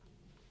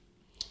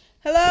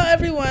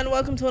everyone.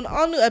 Welcome to an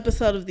all-new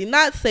episode of the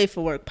Not Safe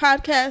for Work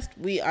podcast.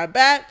 We are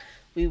back.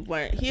 We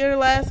weren't here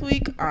last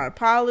week. Our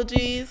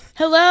apologies.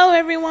 Hello,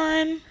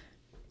 everyone.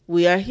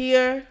 We are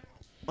here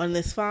on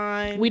this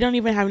fine. We don't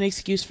even have an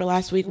excuse for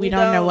last week. We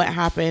don't know what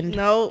happened.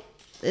 No,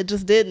 it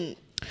just didn't.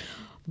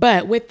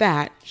 But with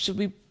that, should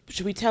we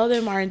tell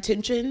them our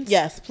intentions?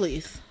 Yes,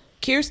 please.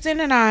 Kirsten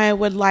and I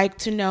would like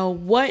to know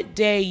what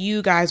day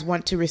you guys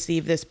want to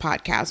receive this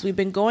podcast. We've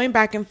been going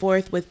back and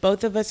forth with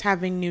both of us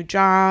having new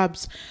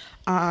jobs,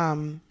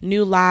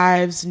 new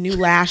lives, new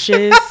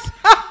lashes.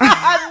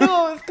 I knew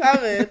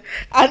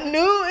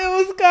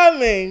it was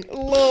coming.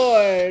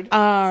 Lord.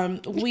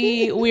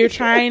 We're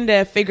trying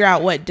to figure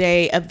out what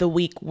day of the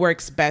week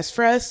works best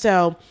for us.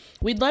 So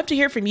we'd love to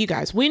hear from you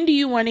guys. When do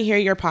you want to hear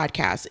your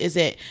podcast? Is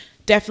it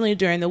definitely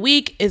during the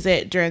week? Is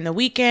it during the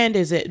weekend?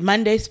 Is it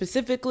Monday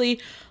specifically?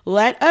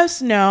 Let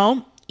us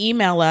know.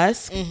 Email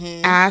us,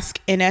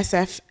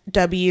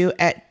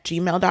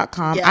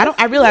 asknsfw@gmail.com. Yes.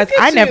 I realize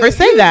I never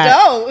say that.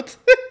 Don't.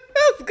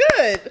 That's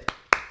good.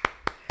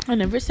 I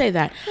never say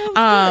that.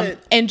 Good.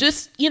 And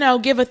just,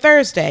 give a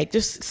Thursday.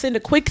 Just send a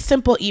quick,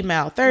 simple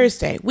email.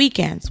 Thursday,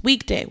 weekends,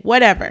 weekday,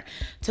 whatever,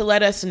 to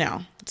let us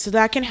know. So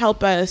that can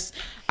help us.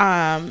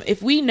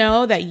 If we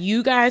know that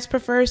you guys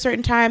prefer a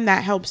certain time,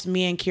 that helps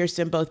me and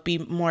Kirsten both be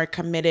more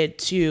committed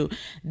to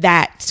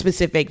that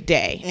specific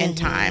day and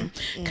time.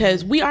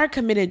 Because we are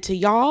committed to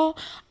y'all.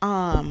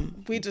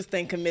 We just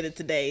ain't committed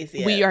to days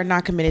yet. We are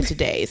not committed to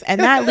days.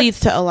 And that leads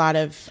to a lot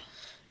of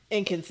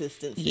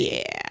inconsistency.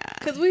 Yeah.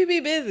 Because we be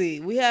busy.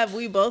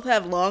 We both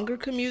have longer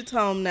commutes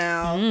home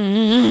now.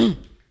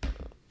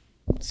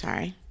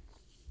 Sorry.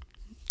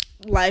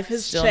 Life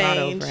has Still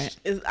changed. not over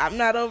it. I'm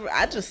not over.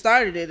 I just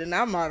started it and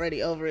I'm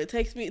already over it.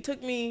 It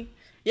took me.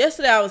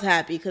 Yesterday I was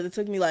happy because it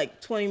took me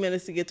like 20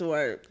 minutes to get to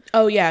work.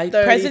 Oh yeah,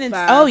 President's.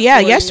 Oh yeah,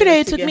 yesterday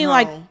it took me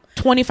like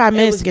 25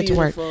 minutes to get to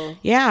work.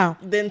 Yeah.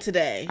 Then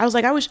today, I was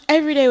like, I wish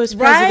every day was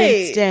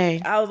President's Day.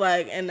 I was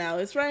like, and now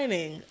it's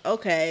raining.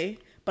 Okay.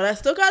 But I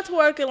still got to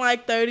work in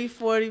like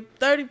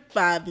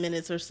 35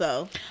 minutes or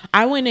so.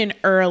 I went in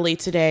early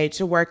today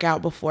to work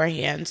out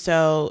beforehand,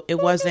 so it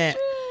wasn't.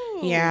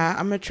 Yeah,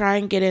 I'm going to try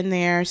and get in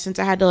there since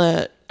I had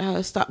to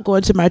stop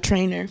going to my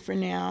trainer for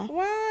now.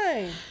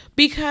 Why?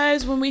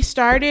 Because when we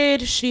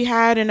started, she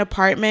had an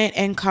apartment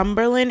in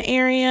Cumberland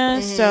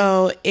area,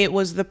 so it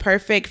was the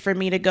perfect for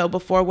me to go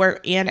before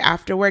work and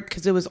after work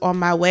because it was on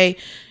my way.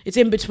 It's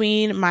in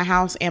between my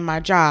house and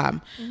my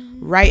job,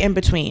 right in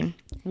between.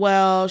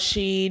 Well,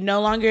 she no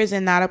longer is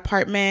in that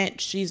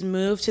apartment. She's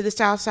moved to the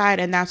south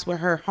side, and that's where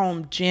her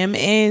home gym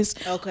is,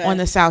 on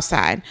the south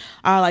side,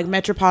 like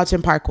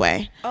Metropolitan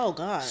Parkway. Oh,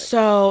 God.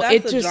 So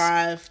that's a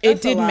drive.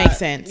 It didn't make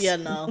sense. Yeah,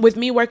 no. With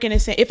me working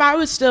if I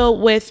was still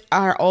with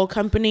our old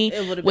company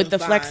with the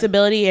fine.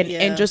 flexibility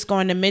and just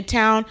going to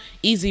Midtown,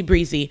 easy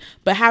breezy.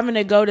 But having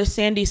to go to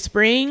Sandy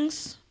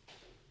Springs,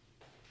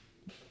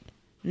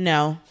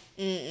 no.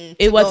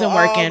 It wasn't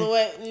working.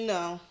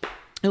 No.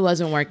 It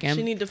wasn't working.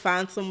 She need to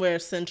find somewhere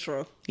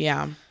central.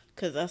 Yeah.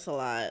 Because that's a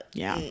lot.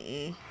 Yeah.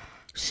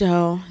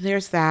 So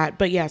there's that.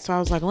 But yeah, so I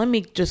was like, let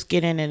me just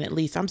get in it at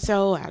least. I'm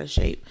so out of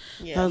shape.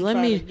 Yeah, let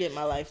me get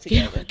my life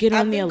together. Get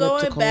on the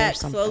elliptical going back or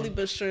something. slowly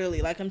but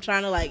surely. Like I'm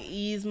trying to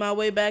ease my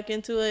way back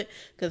into it.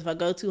 Because if I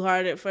go too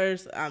hard at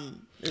first,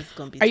 it's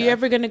going to be tough. Are you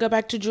ever going to go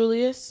back to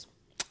Julius?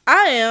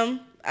 I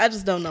am. I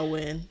just don't know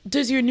when.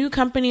 Does your new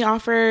company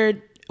offer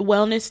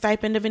wellness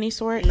stipend of any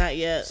sort? Not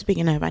yet.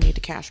 Speaking of, I need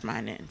to cash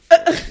mine in.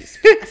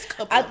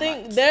 I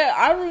think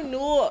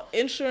our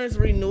insurance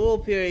renewal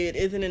period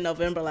isn't in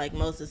November like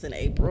most. It's in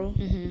April.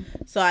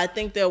 So I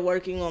think they're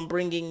working on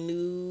bringing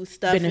new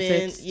stuff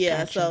benefits in. Yeah,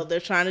 gotcha. So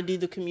they're trying to do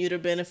the commuter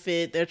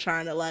benefit. They're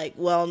trying to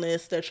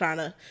wellness. They're trying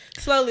to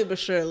slowly but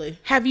surely.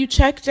 Have you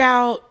checked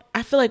out?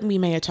 I feel like we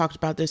may have talked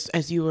about this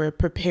as you were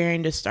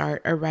preparing to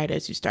start or right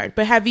as you start.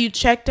 But have you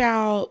checked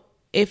out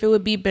if it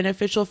would be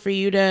beneficial for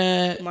you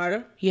to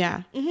MARTA?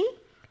 Yeah.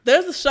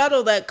 There's a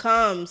shuttle that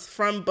comes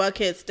from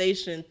Buckhead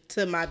Station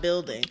to my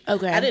building.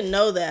 Okay. I didn't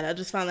know that. I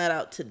just found that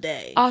out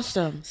today.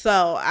 Awesome.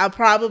 So I'll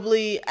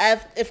probably,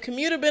 if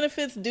commuter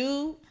benefits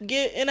do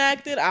get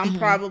enacted, I'm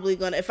probably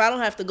going to, if I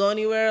don't have to go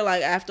anywhere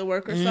like after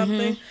work or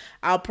something,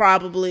 I'll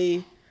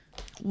probably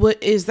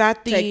What is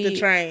that? Take the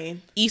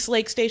train. East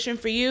Lake Station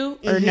for you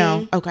or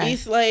no? Okay.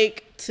 East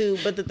Lake too,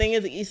 but the thing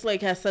is, East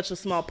Lake has such a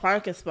small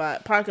parking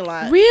lot.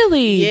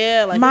 Really?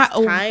 Yeah, it's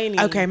tiny.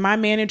 Okay, my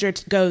manager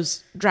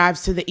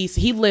drives to the east.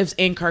 He lives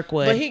in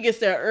Kirkwood, but he gets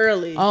there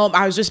early.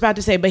 I was just about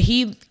to say, but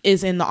he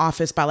is in the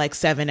office by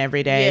 7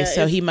 every day,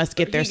 so he must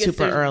get there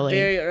super early.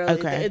 Very early.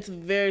 Okay, it's a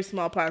very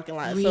small parking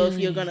lot. Really? So if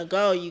you're gonna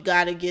go, you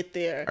got to get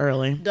there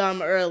early,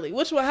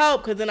 which will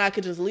help because then I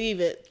could just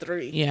leave at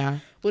 3. Yeah,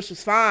 which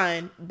is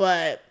fine.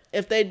 But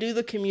if they do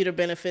the commuter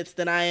benefits,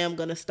 then I am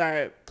gonna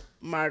start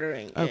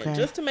martyring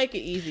just to make it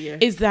easier.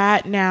 Is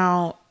that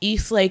now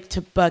East Lake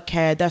to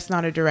Buckhead? That's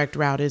not a direct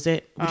route, is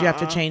it? Would you have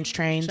to change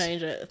trains?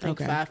 Change it. I think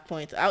 5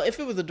 points. If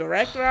it was a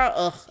direct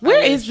route,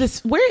 Where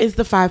is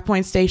the 5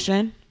 Point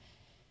station?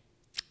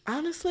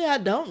 Honestly, I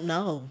don't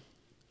know.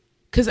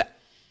 Because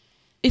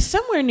it's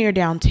somewhere near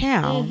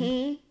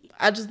downtown.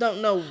 I just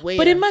don't know where.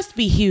 But it must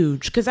be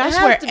huge because that's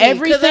where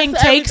everything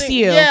takes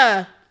you.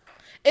 Yeah.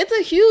 It's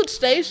a huge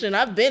station.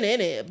 I've been in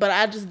it, but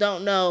I just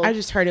don't know. I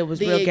just heard it was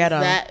real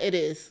ghetto. It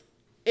is.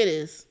 It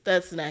is.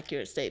 That's an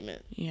accurate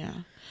statement. Yeah.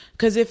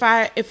 Because if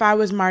I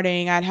was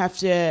Martin, I'd have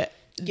to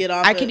get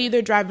off. I could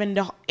either drive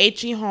into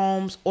H.E.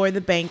 Holmes or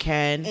the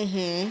Bankhead.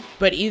 Mm-hmm.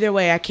 But either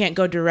way, I can't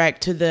go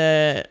direct to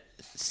the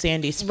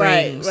Sandy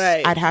Springs.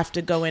 Right. I'd have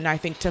to go in, I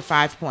think, to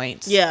 5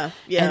 Points. Yeah.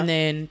 And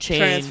then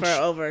transfer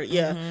over.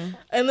 Yeah. Mm-hmm.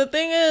 And the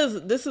thing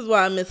is, this is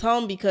why I miss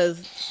home,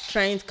 because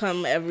trains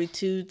come every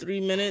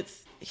 2-3 minutes.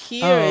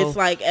 Here it's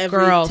like every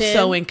 10.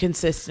 So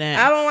inconsistent.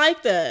 I don't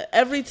like that.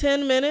 Every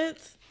 10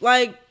 minutes,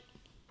 like,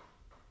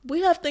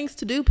 we have things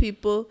to do,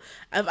 people.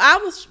 If I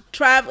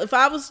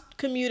was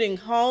commuting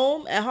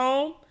home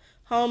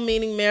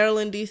meaning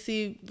Maryland,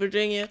 DC,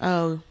 Virginia.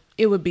 Oh,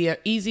 it would be an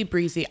easy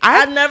breezy.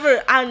 I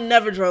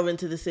never drove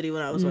into the city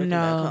when I was working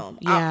back home.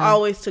 Yeah. I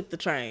always took the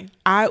train.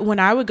 When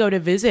I would go to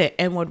visit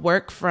and would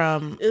work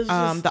from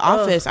the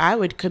office, I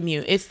would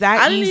commute. It's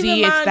that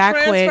easy. It's that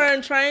quick.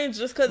 Transferring trains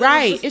just because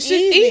it's just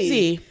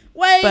easy.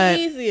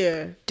 Way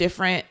easier.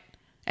 Different.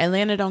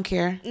 Atlanta don't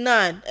care.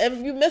 None. If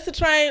you miss a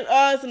train,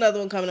 it's another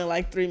one coming in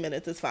like 3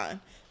 minutes. It's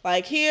fine.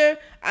 Like here,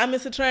 I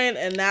miss a train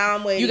and now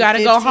I'm waiting. You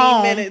gotta go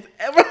home minutes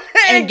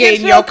and get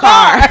in your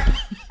car.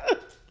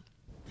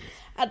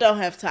 I don't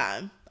have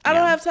time. I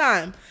don't have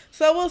time.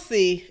 So we'll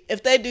see.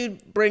 If they do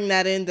bring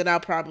that in, then I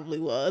probably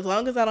will. As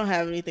long as I don't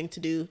have anything to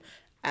do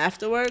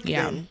after work,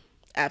 then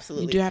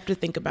absolutely. You do have to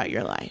think about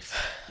your life.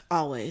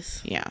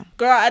 Always. Yeah.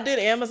 Girl, I did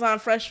Amazon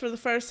Fresh for the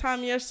first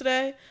time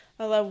yesterday.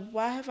 I was like,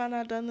 why have I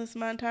not done this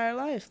my entire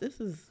life? This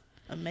is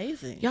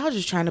amazing. Y'all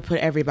just trying to put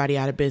everybody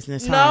out of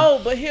business, huh?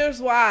 No, but here's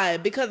why.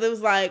 Because it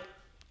was like,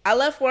 I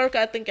left work,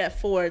 I think,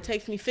 at 4. It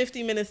takes me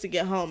 50 minutes to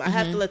get home. I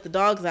have to let the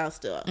dogs out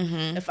still.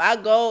 Mm-hmm. If I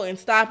go and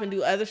stop and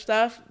do other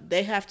stuff,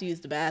 they have to use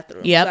the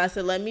bathroom. Yep. So I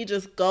said, let me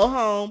just go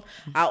home.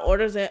 I'll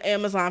order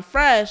Amazon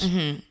Fresh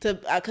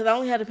because I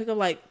only had to pick up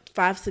like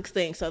 5-6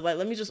 things. So like,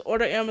 let me just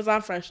order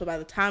Amazon Fresh. So by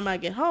the time I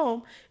get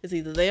home, it's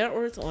either there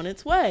or it's on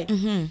its way.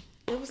 Mm-hmm.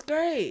 It was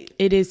great.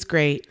 It is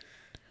great.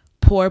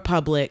 Poor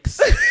Publix.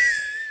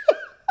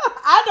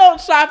 I don't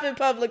shop in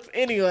Publix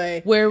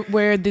anyway.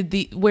 Where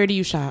do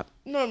you shop?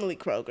 Normally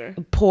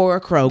Kroger. Poor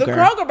Kroger. The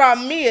Kroger by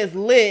me is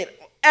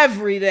lit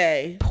every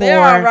day.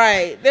 They're all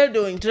right. They're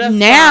doing just fine.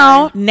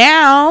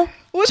 Now,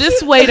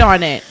 just wait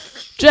on it.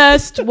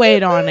 Just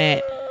wait on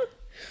it.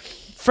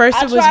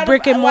 First it was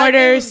brick and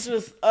mortars.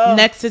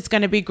 Next it's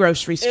going to be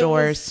grocery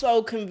stores. It was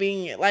so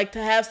convenient. Like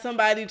to have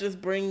somebody just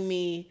bring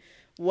me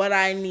what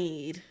I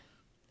need.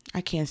 I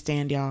can't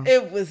stand y'all.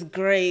 It was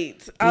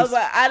great. I was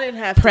like, I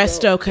didn't have to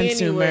Presto go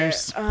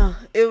consumers.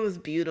 It was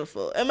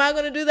beautiful. Am I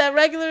going to do that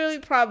regularly?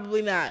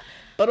 Probably not.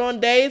 But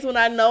on days when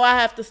I know I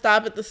have to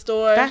stop at the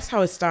store, that's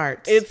how it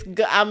starts.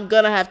 I'm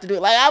going to have to do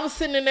it. Like I was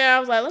sitting in there, I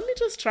was like, let me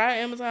just try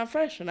Amazon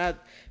Fresh. And I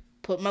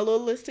put my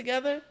little list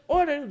together,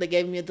 order. They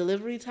gave me a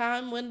delivery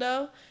time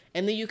window.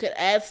 And then you could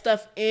add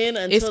stuff in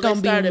until it's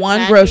going to be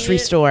one grocery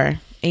store.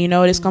 And you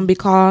know what it's going to be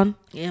called?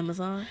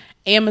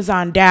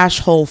 Amazon dash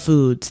Whole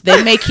Foods.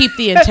 They may keep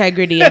the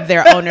integrity of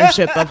their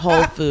ownership of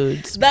Whole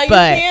Foods. Now you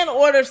can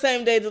order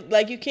same day,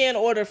 like you can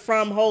order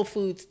from Whole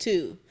Foods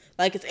too.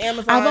 Like it's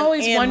Amazon. I've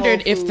always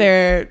wondered if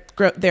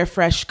their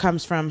fresh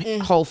comes from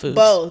Whole Foods.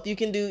 Both. You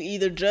can do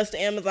either just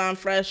Amazon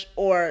Fresh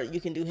or you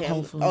can do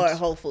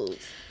Whole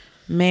Foods.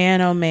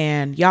 Man, oh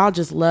man, y'all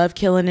just love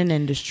killing an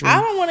industry.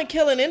 I don't want to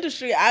kill an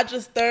industry. I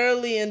just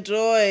thoroughly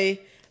enjoy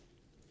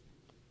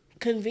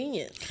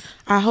convenience.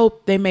 I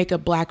hope they make a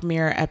Black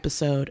Mirror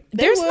episode.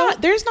 There's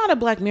not a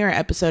Black Mirror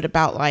episode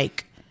about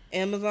like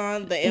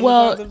Amazon, the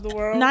Amazons of the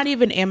world. Not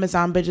even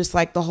Amazon, but just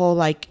like the whole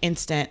like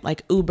instant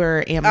like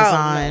Uber,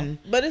 Amazon,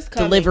 but it's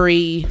coming.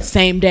 Delivery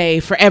same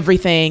day for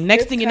everything.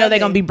 Next thing you know, they're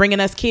gonna be bringing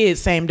us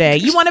kids same day.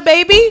 You want a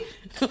baby?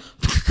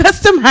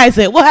 Customize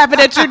it. We'll have it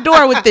at your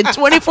door within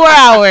 24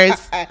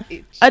 hours.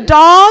 A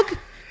dog?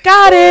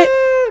 Got it.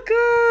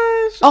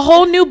 Oh gosh. A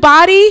whole new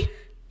body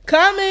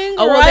coming.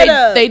 Oh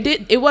well, they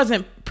did. It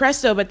wasn't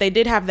Presto, but they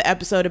did have the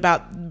episode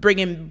about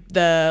bringing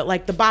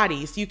the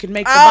bodies. You can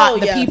make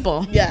the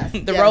people. Yes.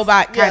 The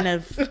robot kind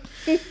of.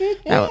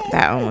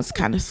 That one was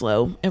kind of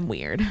slow and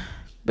weird,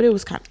 but it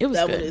was good.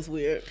 That one is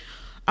weird.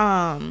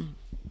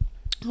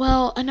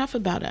 Well, enough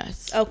about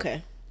us.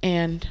 Okay.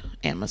 And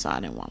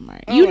Amazon and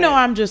Walmart. All know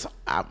right.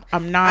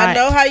 I'm not. I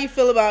know how you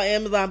feel about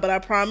Amazon, but I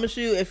promise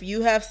you, if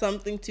you have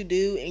something to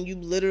do and you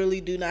literally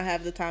do not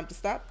have the time to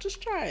stop,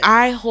 just try it.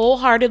 I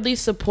wholeheartedly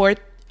support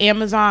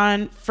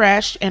Amazon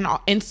Fresh and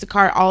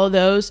Instacart, all of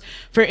those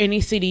for any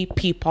city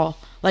people.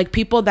 Like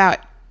people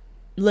that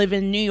live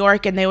in New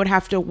York and they would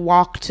have to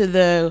walk to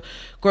the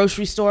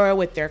grocery store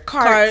with their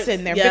carts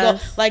and their big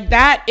old, like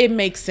that. It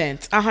makes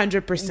sense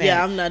 100%.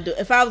 Yeah, I'm not doing.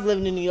 If I was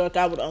living in New York,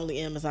 I would only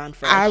Amazon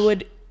Fresh.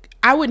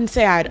 I wouldn't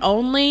say I'd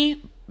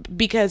only,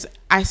 because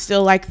I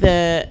still like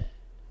the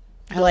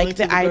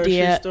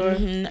idea.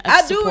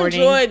 I do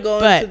enjoy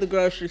going to the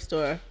grocery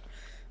store,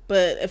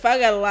 but if I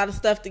got a lot of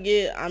stuff to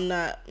get, I'm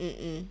not.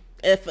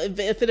 If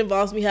it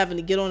involves me having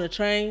to get on a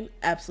train,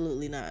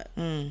 absolutely not.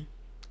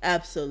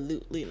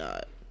 Absolutely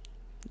not.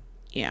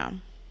 Yeah.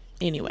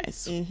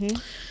 Anyways.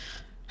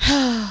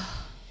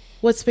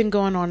 What's been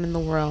going on in the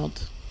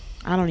world?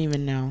 I don't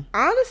even know.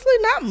 Honestly,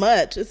 not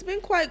much. It's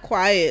been quite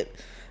quiet.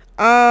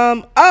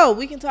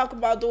 We can talk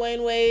about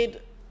Dwayne Wade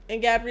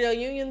and Gabrielle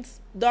Union's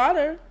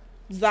daughter,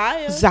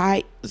 Zaya.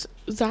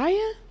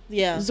 Zaya?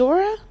 Yeah.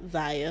 Zora?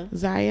 Zaya.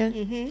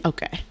 Mm-hmm.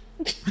 Okay.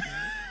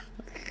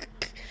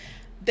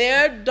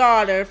 Their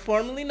daughter,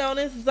 formerly known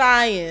as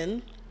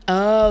Zion.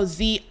 Oh,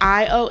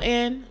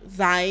 Zion?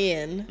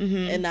 Zion.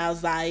 Mm-hmm. And now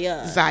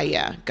Zaya.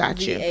 Zaya.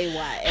 Got you.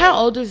 Zaya. How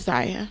old is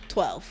Zaya?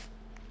 12.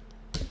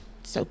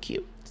 So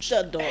cute. She's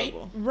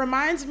adorable.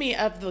 Reminds me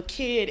of the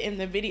kid in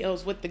the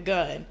videos with the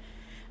gun.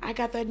 I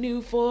got that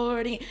new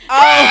 40. Oh.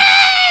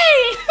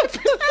 Hey! That's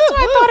what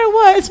I thought it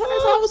was. When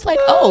I was like,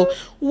 oh,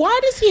 why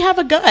does he have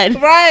a gun?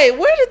 Right.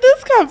 Where did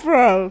this come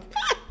from?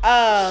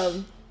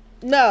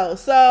 No.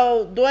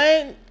 So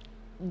Dwayne,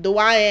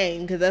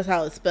 because that's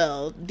how it's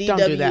spelled.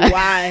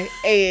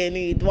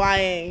 D-W-Y-A-N-E.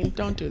 Dwayne.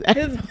 Don't do that.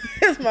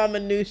 His mama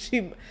knew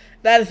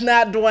that is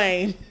not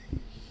Dwayne.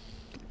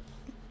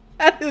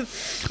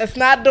 That's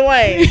not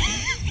Dwayne.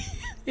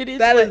 It is.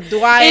 That is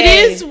Dwayne. It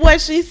is what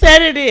she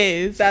said it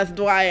is. That's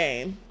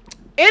Dwayne.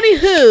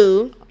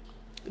 Anywho,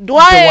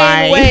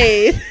 Dwayne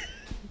Wade.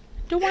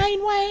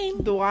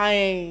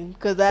 Dwayne.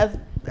 Because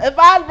if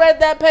I'd read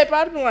that paper,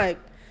 I'd have been like,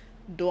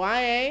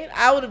 Dwayne?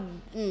 I would have.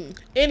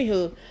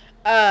 Anywho.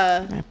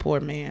 That poor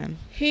man.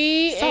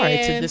 Sorry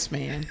to this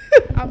man.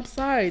 I'm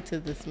sorry to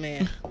this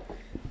man.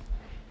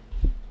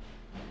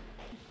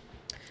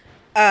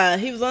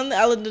 He was on the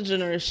Ellen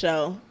DeGeneres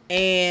show.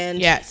 And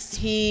yes,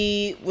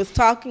 he was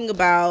talking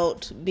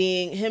about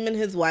him and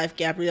his wife,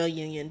 Gabrielle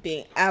Union,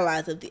 being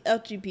allies of the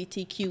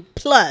LGBTQ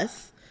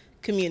plus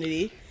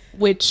community.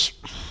 Which,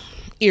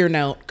 ear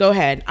note, go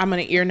ahead. I'm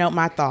going to ear note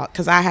my thought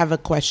because I have a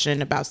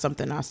question about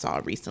something I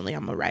saw recently.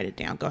 I'm going to write it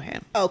down. Go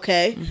ahead.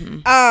 Okay. Mm-hmm.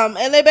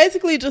 And they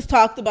basically just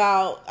talked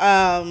about,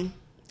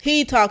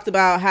 he talked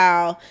about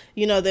how,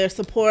 they're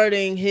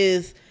supporting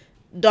his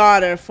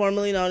daughter,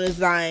 formerly known as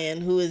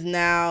Zion, who is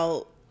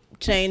now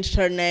changed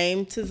her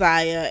name to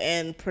Zaya,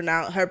 and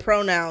her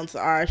pronouns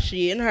are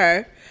she and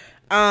her,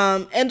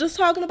 and just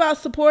talking about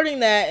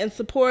supporting that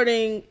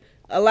and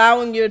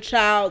allowing your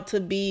child to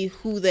be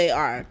who they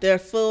are, their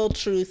full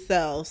true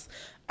selves,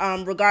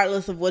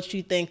 regardless of what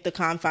you think the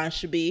confines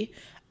should be.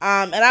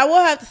 And I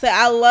will have to say,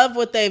 I love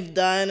what they've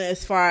done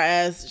as far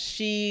as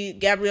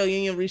Gabrielle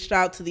Union reached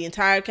out to the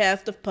entire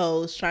cast of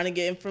Pose trying to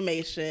get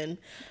information.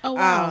 Oh,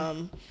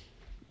 wow.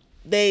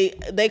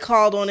 They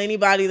called on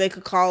anybody they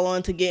could call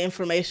on to get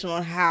information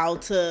on how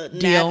to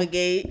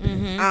navigate.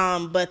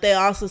 Mm-hmm. But they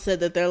also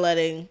said that they're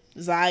letting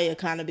Zaya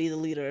kind of be the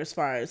leader as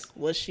far as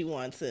what she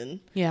wants and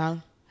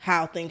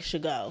how things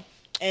should go.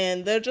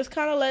 And they're just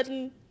kind of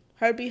letting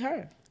her be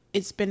her.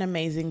 It's been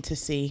amazing to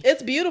see.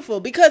 It's beautiful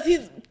because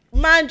he's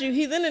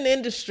in an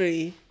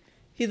industry.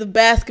 He's a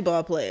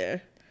basketball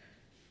player,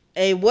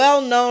 a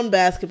well-known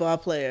basketball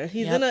player.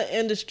 He's in an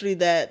industry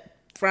that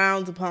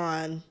frowns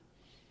upon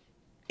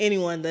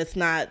anyone that's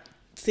not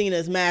seen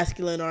as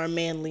masculine or a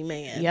manly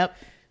man. Yep.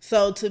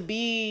 So to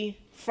be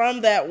from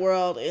that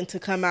world and to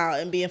come out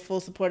and be in full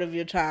support of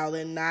your child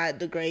and not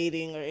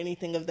degrading or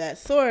anything of that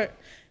sort,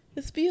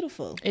 it's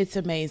beautiful. It's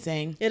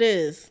amazing. It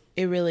is.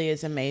 It really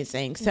is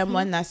amazing.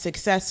 Someone that's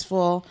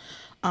successful,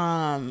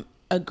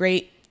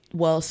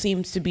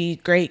 seems to be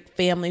great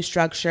family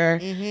structure.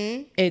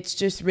 Mm-hmm. It's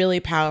just really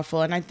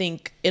powerful. And I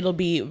think it'll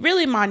be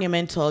really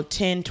monumental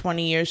 10,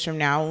 20 years from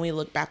now when we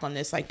look back on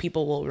this, like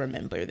people will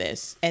remember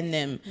this and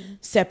them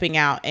stepping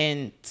out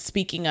and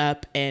speaking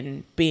up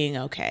and being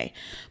okay.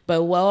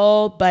 But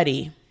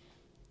buddy,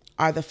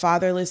 are the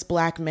fatherless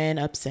black men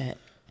upset?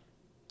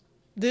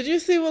 Did you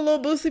see what Lil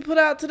Boosie put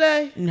out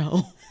today?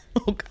 No.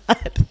 Oh,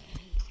 God.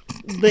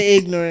 The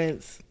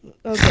ignorance.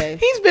 Okay.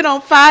 He's been on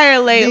fire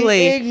lately.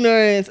 The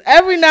ignorance.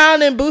 Every now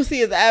and then,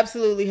 Boosie is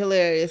absolutely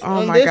hilarious.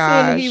 Oh, my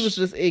gosh. One, he was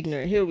just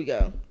ignorant. Here we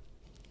go.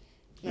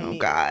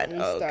 God.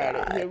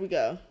 Here we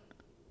go.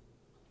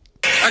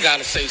 I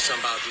gotta say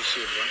something about this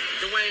shit,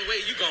 bro. Dwayne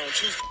Wade, you going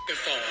too fucking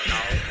far,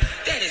 dog.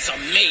 That is a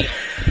male.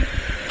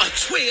 A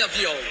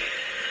 12-year-old.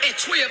 At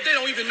 12, they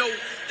don't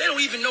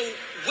even know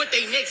what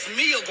their next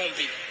meal gonna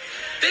be.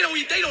 They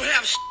don't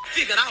have shit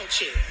figured out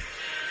yet.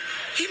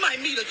 He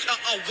might meet a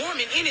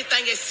woman,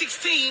 anything, at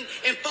 16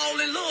 and fall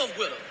in love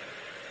with her.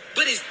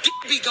 But his dick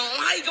be gone.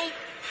 How you gonna...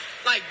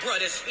 Like, bro,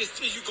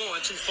 you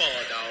going too far,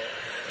 dog.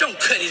 Don't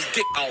cut his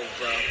dick off,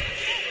 bro.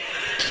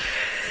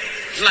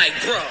 Like,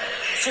 bro,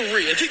 for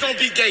real. If he gonna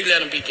be gay,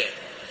 let him be gay.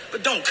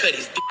 But don't cut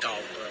his dick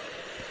off, bro.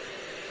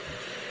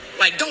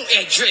 Like, don't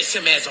address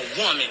him as a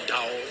woman,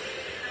 dog.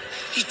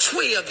 He's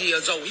 12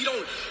 years old.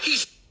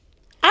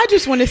 I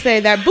just want to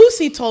say that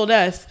Boosie told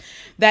us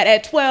that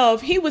at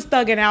 12, he was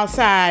thugging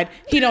outside.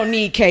 He don't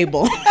need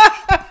cable.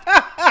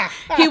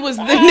 He was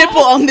the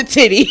nipple on the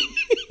titty.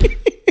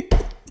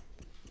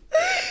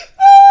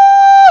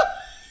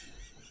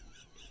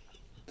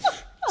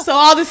 So So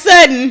all of a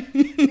sudden,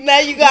 now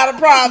you got a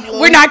problem.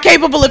 We're not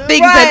capable of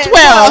things at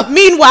 12. No.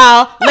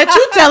 Meanwhile, let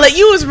you tell it,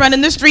 you was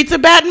running the streets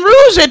of Baton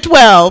Rouge at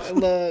 12.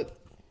 Look.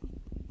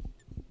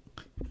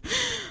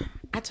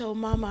 I told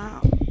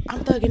Mama,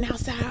 I'm thugging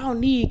outside. I don't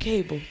need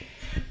cable.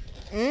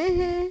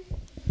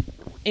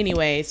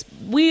 Anyways,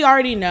 we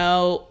already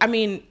know. I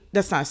mean,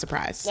 that's not a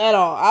surprise. At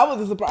all. I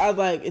wasn't surprised.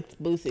 Like, it's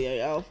Boosie,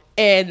 yo.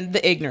 And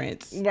the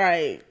ignorance.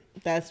 Right.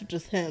 That's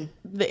just him.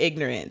 The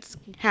ignorance.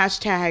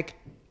 Hashtag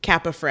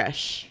Kappa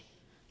Fresh.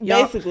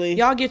 Basically.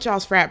 Y'all get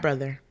y'all's frat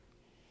brother.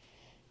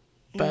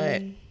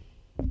 But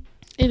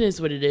it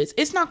is what it is.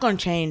 It's not going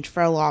to change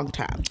for a long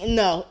time.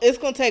 No. It's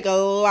going to take a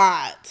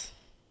lot.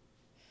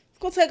 It's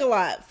going to take a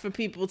lot for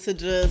people to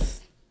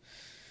just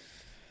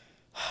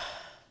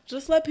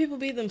let people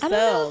be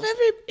themselves.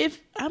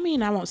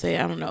 I won't say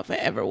I don't know if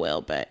it ever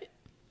will, but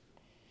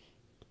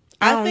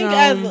I think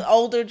as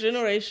older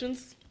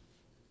generations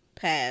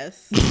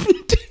pass.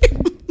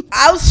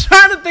 I was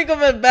trying to think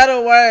of a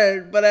better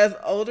word, but as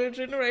older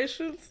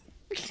generations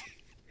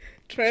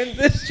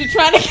transition. She's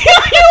trying to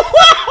kill you.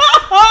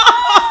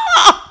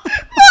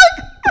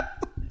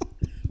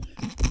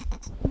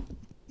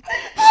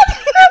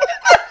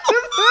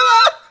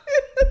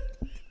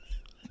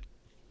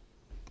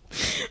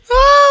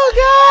 Oh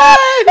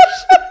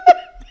gosh!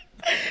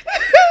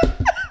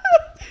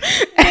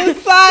 The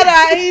side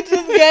eye he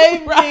just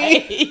gave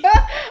me.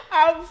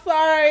 I'm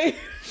sorry.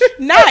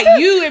 Not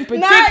you in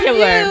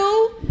particular. Not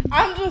you.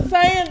 I'm just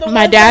saying.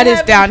 My dad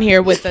is down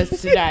here with us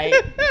tonight.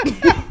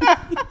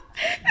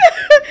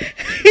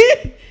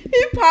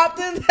 he popped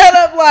his head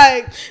up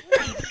like,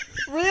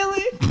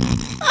 really?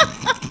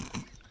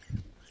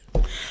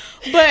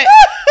 But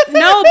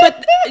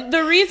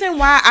the reason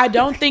why I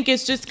don't think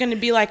it's just going to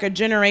be like a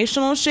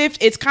generational shift,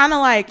 it's kind of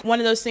like one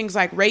of those things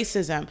like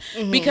racism,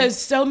 because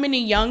so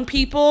many young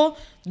people,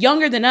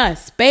 younger than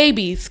us,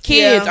 babies,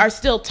 kids, are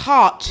still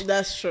taught.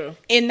 That's true.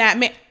 In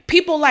that,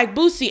 people like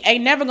Boosie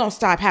ain't never going to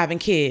stop having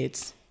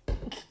kids.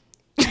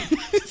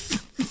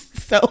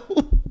 So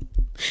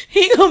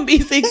he going to be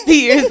 60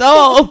 years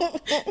old,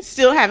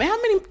 still having,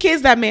 how many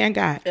kids that man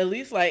got? At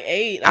least like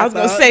 8. I was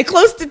going to say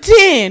close to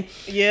 10.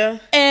 Yeah.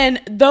 And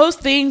those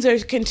things are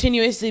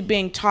continuously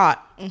being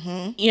taught,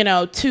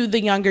 to the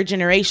younger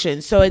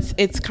generation. So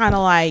it's kind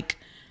of like,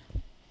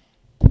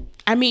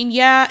 I mean,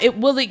 yeah,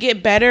 will it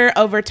get better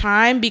over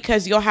time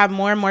because you'll have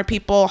more and more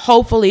people,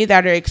 hopefully,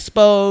 that are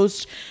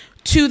exposed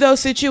to those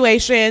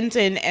situations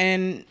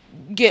and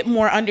get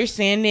more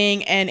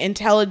understanding and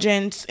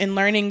intelligence and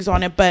learnings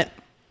on it. But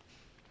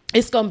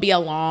it's going to be a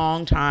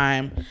long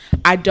time.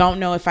 I don't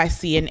know if I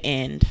see an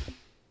end.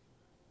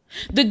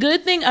 The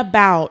good thing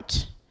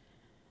about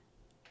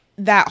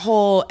that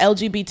whole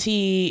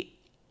LGBT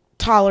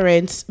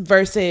tolerance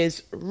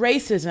versus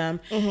racism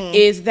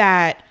is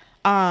that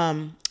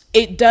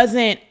it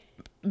doesn't,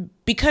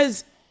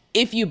 because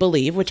if you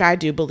believe, which I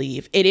do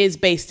believe, it is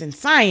based in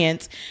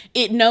science,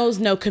 it knows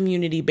no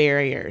community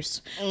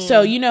barriers.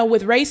 So,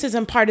 with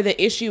racism, part of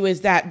the issue is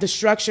that the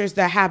structures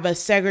that have us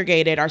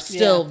segregated are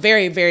still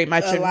very, very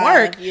much in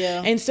work.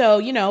 Yeah. And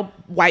so,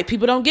 white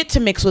people don't get to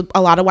mix with,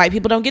 a lot of white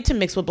people don't get to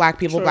mix with black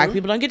people. True. Black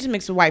people don't get to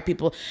mix with white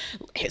people.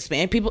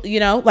 Hispanic people,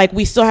 like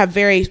we still have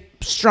very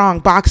strong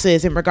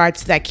boxes in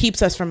regards to that,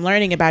 keeps us from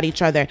learning about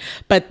each other.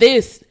 But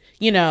this,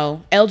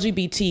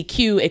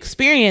 LGBTQ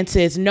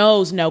experiences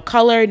knows no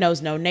color,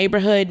 knows no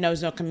neighborhood,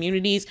 knows no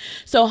communities.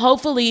 So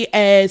hopefully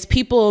as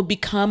people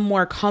become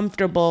more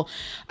comfortable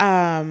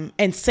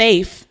and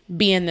safe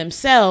being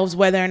themselves,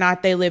 whether or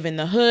not they live in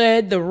the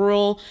hood, the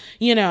rural,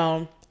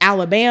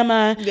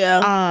 Alabama,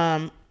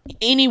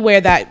 anywhere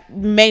that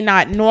may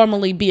not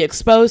normally be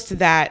exposed to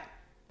that,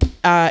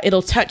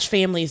 it'll touch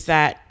families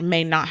that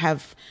may not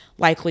have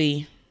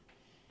likely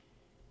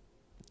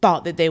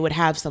thought that they would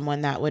have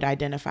someone that would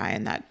identify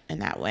in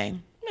that way.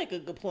 Make a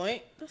good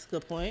point. That's a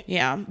good point.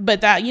 Yeah, but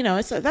that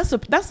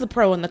that's the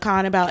pro and the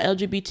con about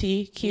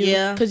LGBTQ.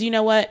 Yeah, because you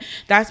know what,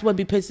 that's what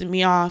be pissing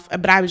me off.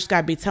 But I just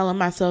gotta be telling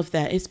myself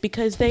that it's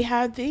because they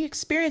have the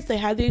experience, they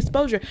have the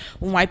exposure.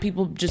 When white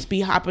people just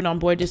be hopping on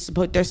board just to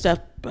put their stuff,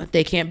 but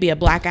they can't be a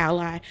black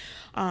ally.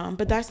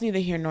 But that's neither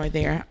here nor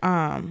there.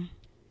 All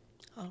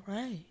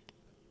right.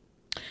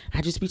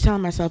 I just be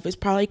telling myself it's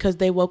probably because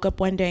they woke up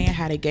one day and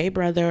had a gay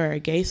brother or a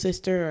gay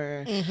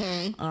sister, or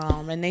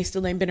and they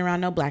still ain't been around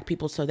no black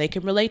people, so they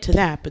can relate to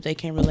that, but they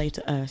can't relate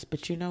to us.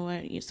 But you know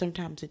what?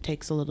 Sometimes it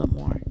takes a little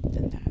more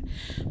than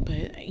that.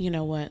 But you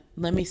know what?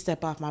 Let me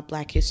step off my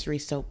Black History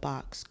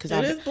soapbox, because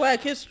it is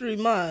Black History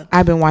Month.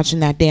 I've been watching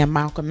that damn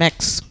Malcolm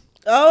X.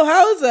 Oh,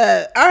 how is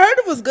that? I heard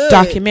it was good.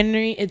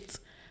 Documentary. It's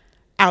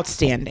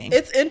outstanding.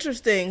 It's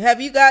interesting.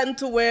 Have you gotten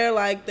to where,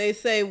 like, they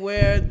say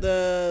where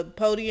the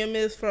podium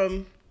is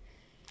from?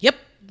 Yep.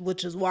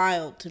 Which is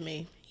wild to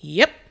me.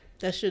 Yep.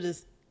 That shit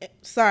is,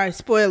 sorry,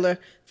 spoiler,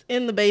 it's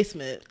in the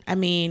basement. I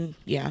mean,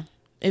 yeah.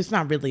 It's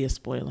not really a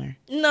spoiler.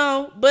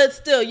 No, but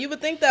still, you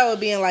would think that would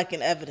be in like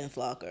an evidence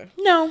locker.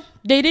 No,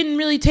 they didn't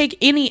really take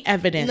any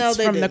evidence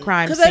from the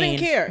crime scene. Because they didn't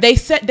care. They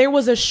said there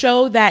was a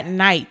show that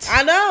night.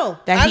 I know.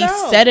 That he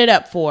set it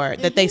up for,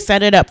 that they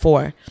set it up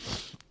for.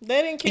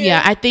 They didn't care.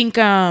 Yeah, I think.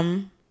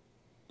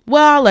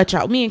 Well, I'll let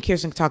y'all. Me and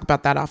Kirsten talk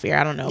about that off air.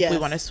 I don't know if we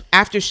want to.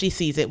 After she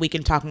sees it, we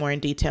can talk more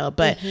in detail.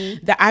 But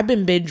I've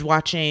been binge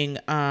watching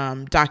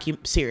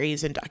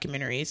series and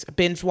documentaries. I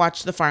binge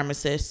watched The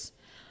Pharmacist,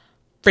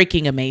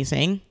 freaking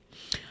amazing.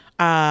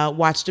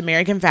 Watched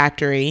American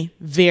Factory,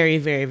 very,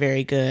 very,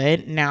 very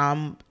good.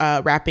 Now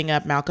I'm wrapping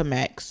up Malcolm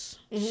X.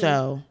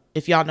 So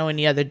if y'all know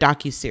any other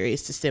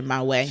docuseries to send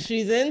my way,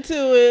 she's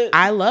into it.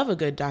 I love a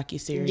good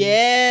docuseries.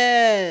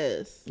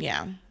 Yes.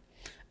 Yeah.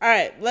 All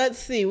right, let's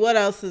see what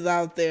else is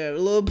out there.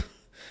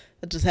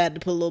 I just had to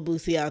put Lil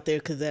Boosie out there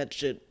because that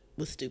shit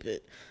was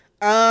stupid.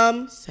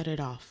 Set it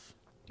off.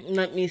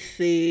 Let me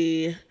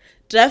see.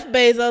 Jeff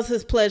Bezos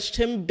has pledged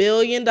 $10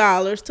 billion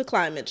to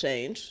climate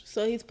change,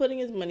 so he's putting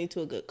his money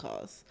to a good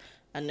cause.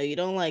 I know you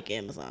don't like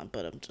Amazon,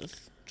 but I'm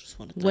just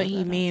want to. What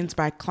he means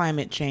by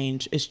climate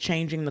change is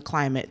changing the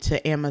climate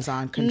to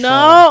Amazon control.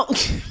 No.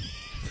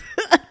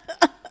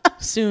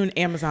 Soon,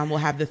 Amazon will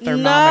have the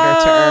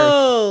thermometer to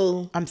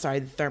Earth. I'm sorry,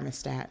 the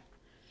thermostat.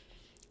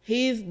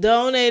 He's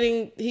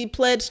donating. He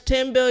pledged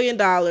 $10 billion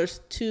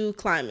to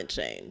climate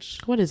change.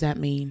 What does that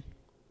mean?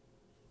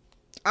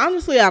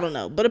 Honestly, I don't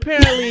know. But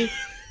apparently,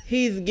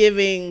 he's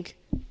giving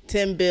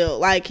 $10 billion.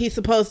 Like, he's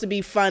supposed to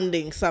be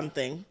funding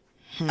something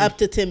up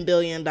to $10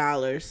 billion.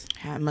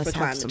 That must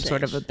have some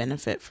sort of a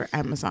benefit for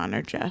Amazon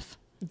or Jeff.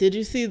 Did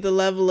you see the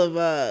level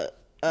of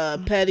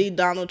petty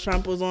Donald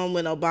Trump was on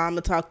when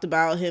Obama talked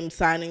about him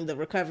signing the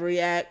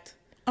Recovery Act?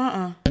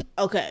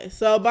 Okay,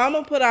 so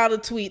Obama put out a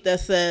tweet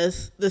that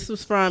says, this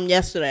was from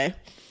yesterday,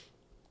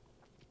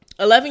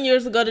 11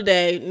 years ago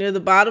today, near the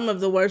bottom of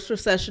the worst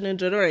recession in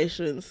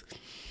generations,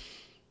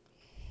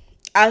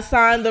 I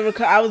signed the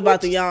I was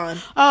about to yawn.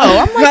 Oh,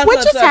 I'm like,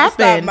 what just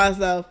happened?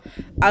 Myself.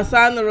 I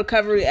signed the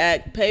Recovery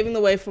Act, paving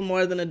the way for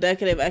more than a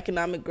decade of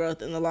economic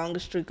growth and the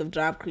longest streak of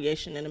job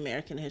creation in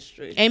American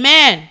history.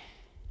 Amen.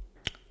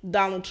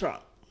 Donald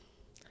Trump.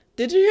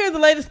 Did you hear the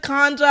latest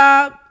con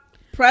job?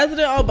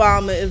 President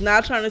Obama is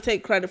now trying to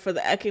take credit for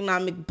the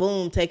economic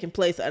boom taking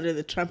place under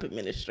the Trump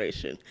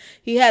administration.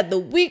 He had the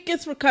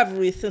weakest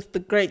recovery since the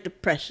Great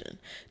Depression.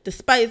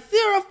 Despite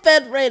zero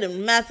Fed rate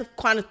and massive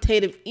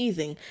quantitative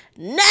easing,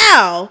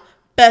 now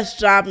best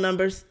job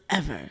numbers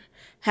ever.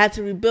 Had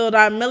to rebuild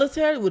our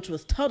military, which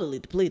was totally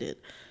depleted.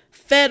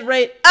 Fed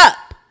rate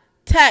up,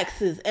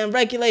 taxes and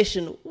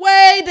regulation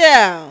way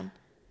down.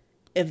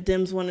 If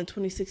Dems won in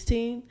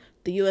 2016,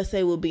 the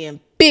USA will be in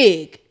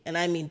big, and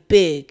I mean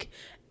big,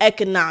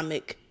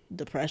 economic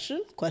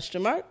depression, ?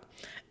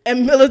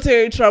 And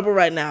military trouble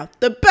right now.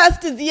 The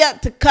best is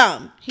yet to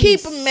come.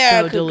 Keep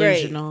America so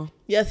delusional. great.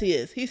 Yes, he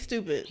is. He's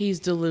stupid. He's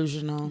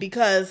delusional.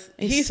 Because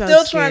he's so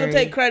still scary. trying to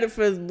take credit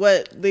for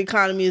what the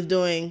economy is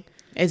doing.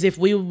 As if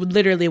we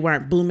literally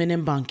weren't booming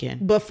and bunking.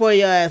 Before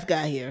your ass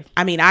got here.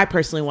 I mean, I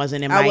personally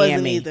wasn't in Miami. I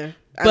wasn't either.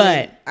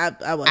 But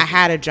I wasn't. I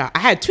had a job. I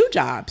had 2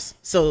 jobs.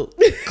 So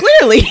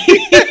clearly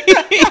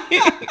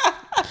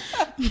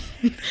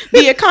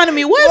the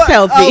economy was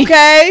healthy.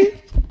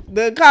 Okay.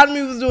 The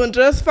economy was doing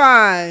just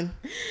fine.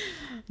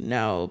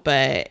 No,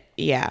 but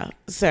yeah,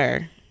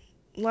 sir.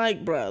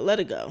 Like, bruh,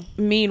 let it go.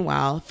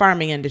 Meanwhile,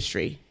 farming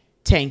industry,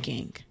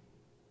 tanking.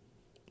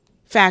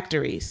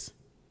 Factories,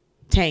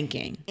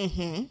 tanking.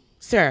 Mm-hmm.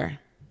 Sir.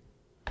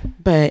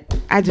 But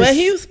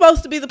he was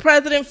supposed to be the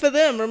president for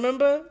them,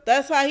 remember?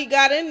 That's how he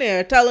got in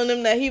there, telling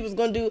them that he was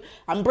going to do,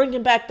 I'm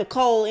bringing back the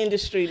coal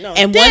industry. No,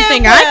 and one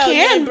thing I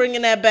can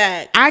bringing that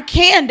back. I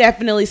can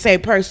definitely say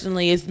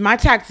personally is my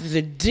taxes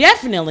are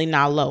definitely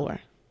not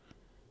lower.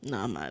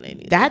 No, mine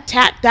ain't either.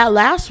 That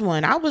last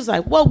one, I was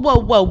like, whoa. The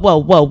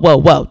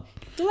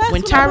last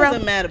one, I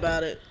wasn't mad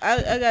about it.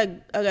 I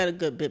got a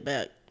good bit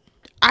back.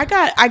 I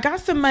got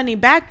some money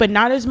back, but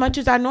not as much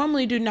as I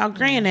normally do. Now,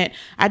 granted,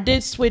 I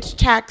did switch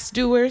tax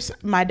doers.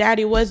 My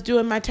daddy was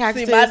doing my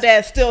taxes. See, my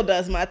dad still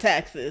does my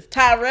taxes.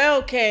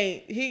 Tyrell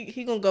can't.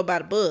 He gonna go by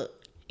the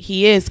book.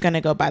 He is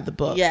gonna go by the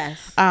book.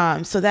 Yes.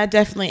 So that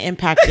definitely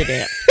impacted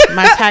it.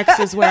 My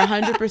taxes were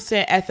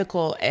 100%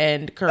 ethical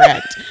and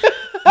correct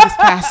this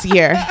past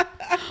year.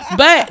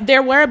 But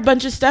there were a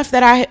bunch of stuff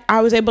that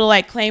I was able to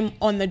like claim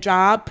on the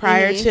job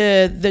prior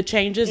to the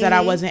changes that I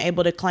wasn't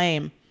able to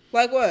claim.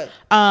 Like what?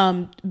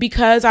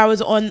 Because I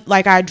was on,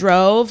 like I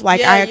drove,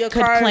 like I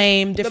could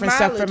claim different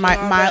stuff for my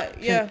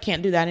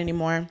can't do that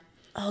anymore.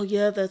 Oh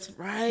yeah, that's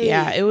right.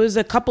 Yeah, it was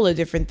a couple of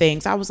different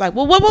things. I was like,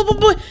 well,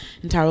 what?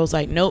 And Tara was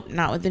like, nope,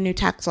 not with the new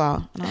tax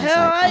law. And I was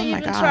like, oh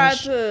my gosh. Tried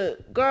to,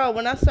 girl,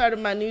 when I started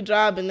my new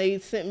job and they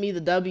sent me the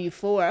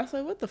W-4, I was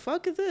like, what the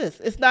fuck is this?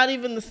 It's not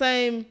even the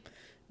same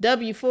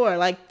W-4.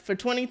 Like for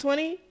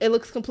 2020, it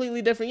looks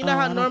completely different. You know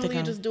how normally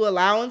you just do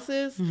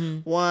allowances?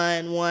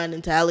 One,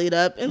 and tally it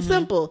up and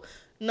simple.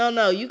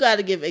 No, you got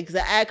to give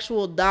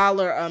actual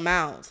dollar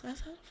amounts.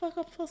 That's how the fuck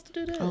I'm supposed to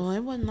do this. Oh, it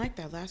wasn't like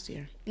that last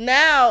year.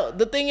 Now,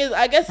 the thing is,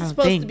 I guess it's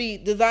supposed to be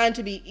designed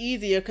to be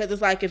easier because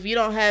it's like if you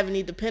don't have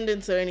any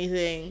dependents or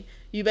anything,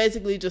 you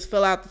basically just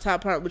fill out the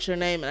top part with your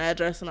name and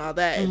address and all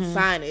that and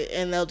sign it,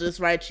 and they'll just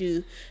write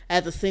you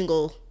as a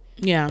single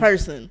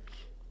person.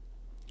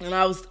 And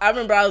I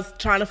remember I was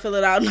trying to fill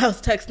it out and I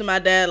was texting my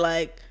dad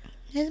like,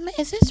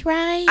 Is this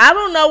right? I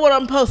don't know what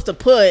I'm supposed to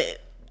put.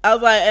 I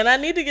was like, and I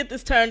need to get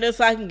this turned in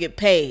so I can get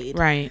paid.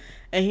 Right.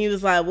 And he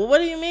was like, well, what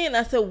do you mean?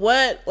 I said,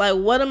 what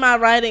am I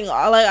writing?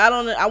 Like,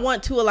 I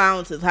want 2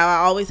 allowances, how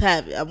I always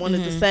have it. I want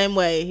it the same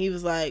way. He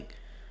was like,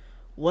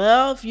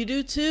 well, if you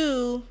do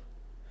 2.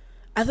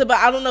 I said, but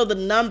I don't know the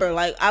number.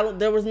 Like,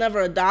 there was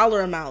never a dollar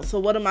amount. So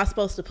what am I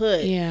supposed to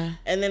put? Yeah.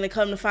 And then it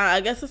come to find,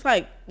 I guess it's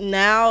like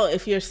now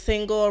if you're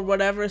single or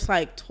whatever, it's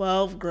like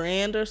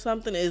 $12,000 or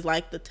something is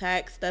like the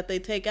tax that they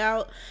take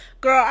out.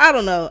 Girl, I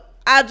don't know.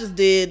 I just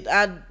did.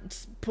 I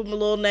put my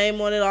little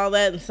name on it, all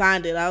that, and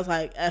signed it. I was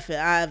like, F it.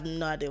 I have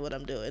no idea what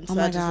I'm doing. So oh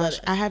my I just gosh.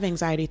 I have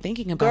anxiety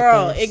thinking about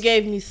Girl, this. it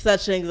gave me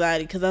such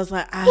anxiety because I was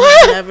like, I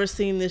have never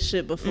seen this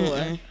shit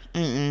before.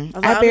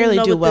 I barely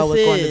do well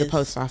with going to the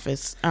post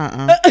office.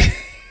 I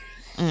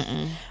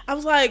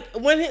was like,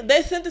 when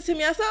they sent it to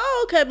me, I said,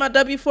 oh, okay, my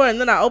W-4. And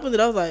then I opened it.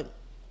 I was like,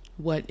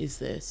 what is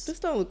this? This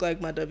don't look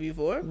like my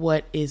W-4.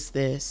 What is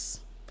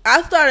this?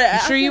 I started. I'm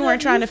sure you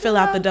weren't trying to fill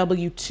out the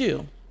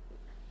W-2.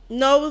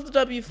 No, it was the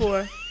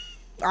W-4.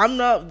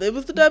 It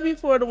was the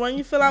W-4, the one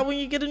you fill out when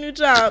you get a new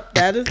job.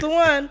 That is the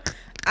one.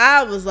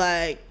 I was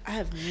like, I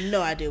have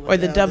no idea what. Or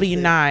the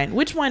W-9.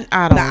 Which one?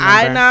 I don't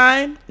remember.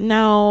 I-9?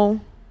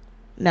 No.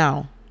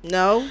 No.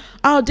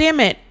 Oh, damn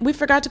it. We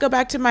forgot to go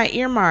back to my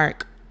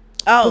earmark.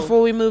 Oh,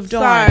 before we moved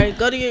on. Sorry,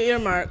 go to your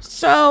earmark.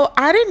 So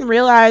I didn't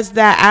realize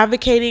that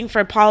advocating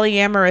for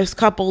polyamorous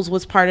couples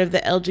was part of the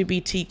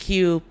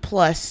LGBTQ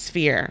plus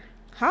sphere.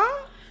 Huh?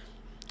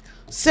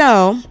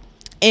 So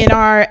in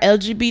our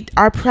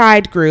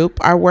pride group,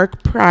 our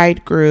work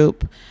pride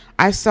group,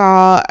 I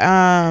saw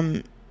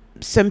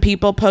some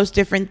people post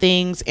different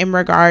things in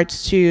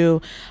regards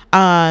to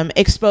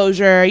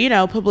exposure,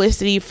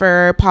 publicity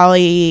for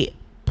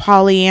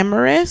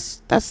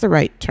polyamorous. That's the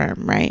right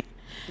term, right?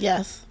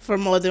 Yes. For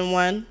more than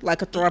one,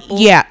 like a throuple.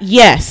 Yeah.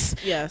 Yes.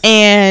 Yes.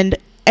 And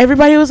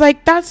everybody was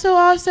like, "That's so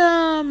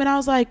awesome!" And I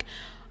was like,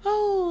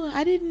 "Oh,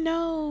 I didn't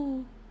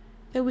know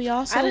that we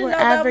also were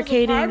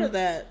advocating." That was a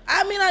part of that.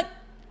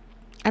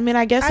 I mean,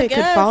 I guess it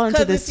could fall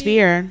into the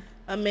sphere.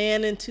 A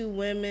man and 2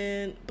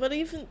 women, but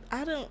even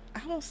I don't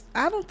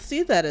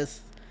see that as.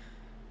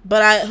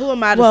 But who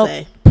am I to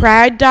say?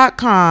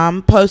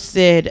 Pride.com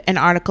posted an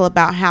article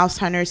about house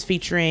hunters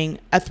featuring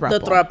a throuple. The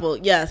throuple,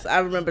 yes, I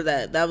remember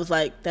that. That was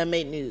like that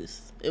made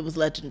news. It was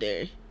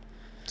legendary.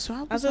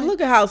 So I said,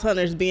 look at house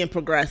hunters being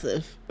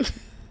progressive.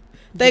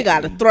 They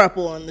got a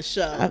throuple on the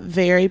show.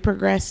 Very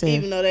progressive.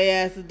 Even though they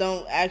asses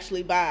don't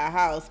actually buy a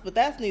house, but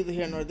that's neither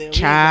here nor there.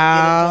 Child. We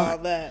get into all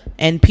that.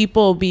 And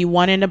people be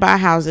wanting to buy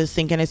houses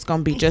thinking it's going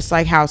to be just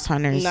like house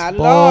hunters. Not at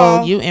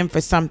all. You in for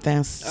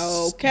something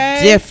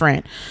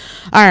different.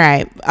 All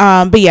right.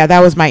 But yeah,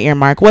 that was my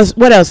earmark.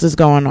 What else is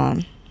going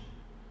on?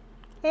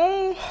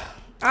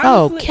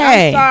 Honestly,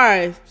 okay.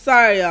 I'm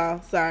sorry,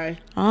 y'all. Sorry.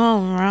 All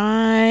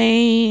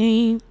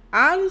right.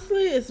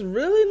 Honestly, it's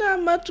really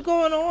not much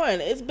going on.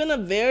 It's been a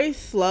very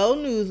slow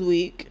news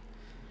week.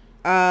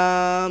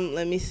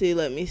 Let me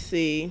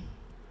see.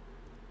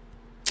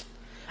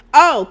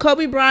 Oh,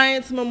 Kobe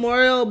Bryant's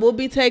memorial will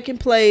be taking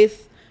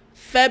place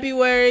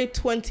February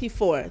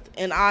 24th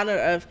in honor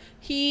of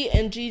he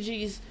and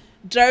Gigi's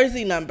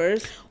jersey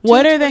numbers.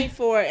 What are they?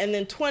 24 and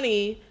then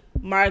 20,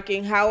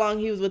 marking how long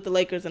he was with the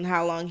Lakers and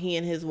how long he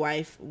and his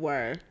wife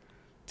were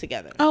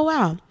together. Oh,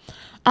 wow.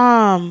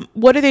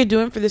 What are they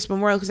doing for this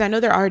memorial? Because I know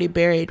they're already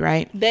buried,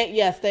 right?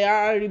 Yes, they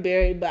are already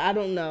buried, but I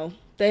don't know.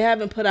 They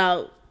haven't put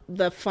out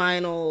the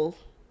final,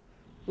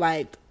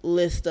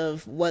 list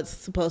of what's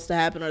supposed to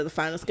happen or the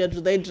final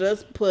schedule. They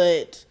just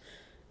put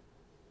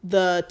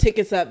the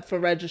tickets up for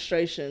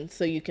registration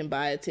so you can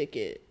buy a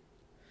ticket.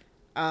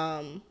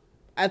 I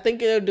think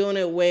they're doing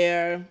it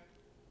where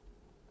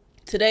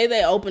today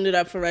they opened it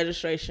up for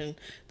registration.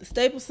 The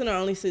Staples Center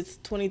only sits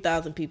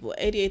 20,000 people.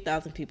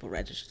 88,000 people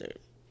registered,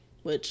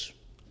 which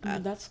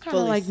that's kind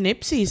of like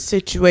Nipsey's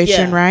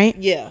situation, right?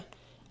 Yeah,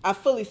 I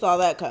fully saw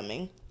that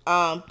coming.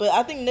 But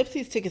I think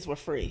Nipsey's tickets were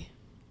free.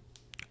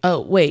 Oh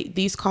wait,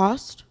 these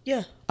cost?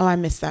 Yeah. Oh, I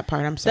missed that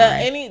part. I'm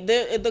sorry.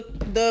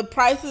 The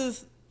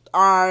prices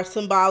are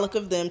symbolic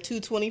of them.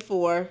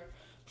 $224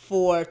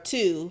 for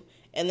 2,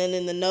 and then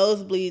in the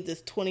nosebleeds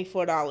it's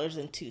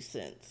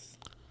 $24.02.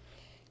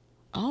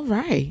 All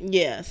right.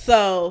 Yeah.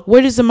 So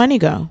where does the money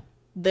go?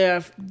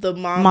 They're the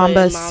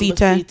Mamba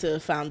Sita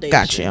Foundation.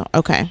 Got you.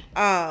 Okay.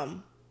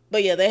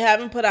 But yeah, they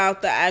haven't put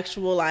out the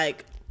actual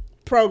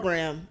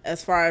program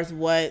as far as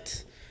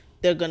what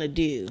they're gonna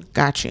do.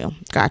 Got you.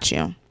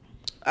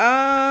 But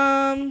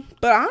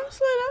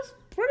honestly, that's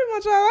pretty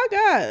much all I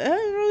got. There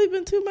ain't really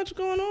been too much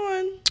going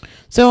on.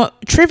 So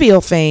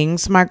trivial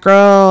things. My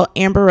girl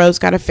Amber Rose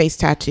got a face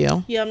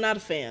tattoo. Yeah, I'm not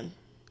a fan.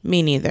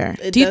 Me neither.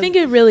 Do you think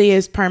it really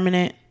is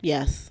permanent?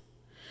 Yes.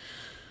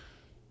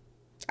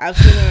 I've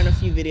seen her in a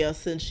few videos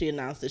since she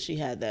announced that she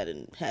had that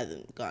and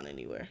hasn't gone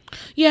anywhere.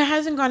 Yeah, it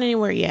hasn't gone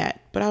anywhere yet.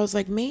 But I was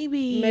like,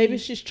 maybe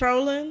she's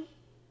trolling.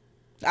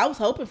 I was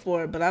hoping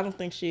for it, but I don't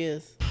think she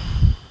is.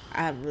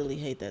 I really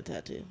hate that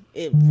tattoo.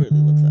 It really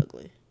looks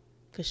ugly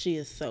because she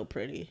is so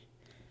pretty.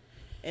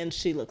 and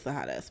she looks a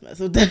hot ass mess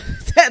with that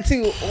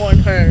tattoo on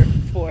her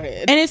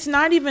forehead. And it's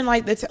not even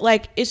like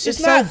it's just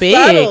so not big,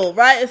 subtle,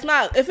 right? It's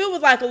not. If it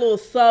was like a little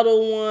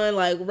subtle one,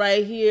 like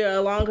right here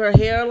along her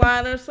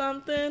hairline or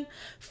something,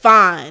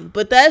 fine.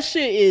 But that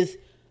shit is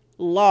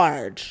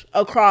large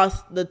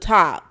across the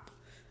top.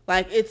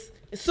 Like, it's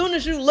as soon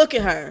as you look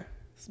at her,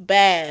 it's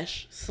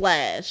bash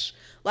slash.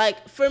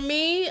 Like, for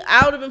me,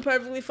 I would have been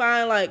perfectly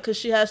fine, like, because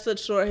she has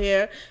such short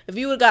hair. If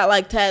you would have got,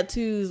 like,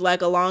 tattoos,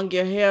 like, along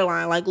your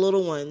hairline, like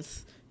little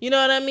ones, you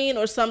know what I mean?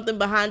 Or something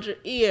behind your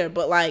ear.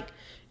 But, like,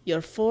 your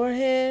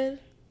forehead,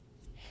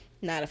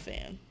 not a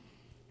fan.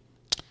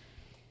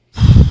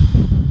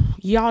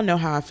 Y'all know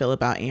how I feel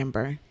about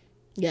Amber.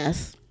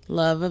 Yes.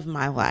 Love of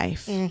my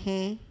life.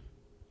 Mm-hmm.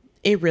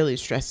 It really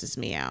stresses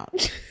me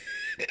out.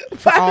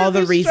 For all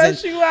the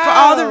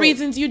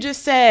reasons you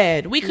just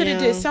said. We could have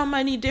did so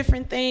many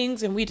different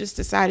things, and we just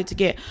decided to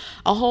get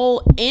a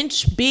whole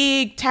inch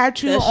big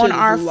tattoo on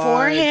our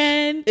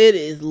forehead. It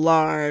is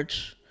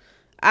large.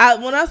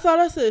 When I saw that,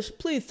 I said,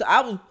 please.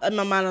 I was in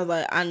my mind, I was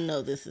like, I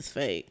know this is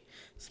fake.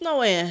 There's no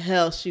way in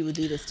hell she would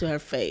do this to her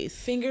face.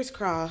 Fingers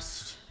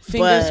crossed.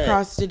 Fingers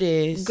crossed it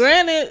is.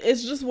 Granted,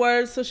 it's just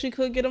words, so she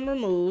could get them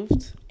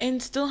removed.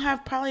 And still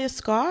have probably a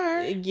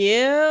scar.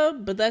 Yeah,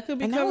 but that could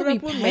be covered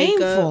up with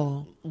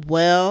painful. Makeup.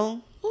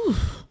 Well.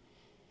 Oof.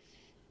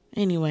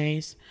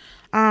 Anyways.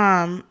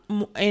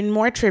 In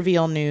more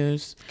trivial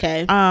news.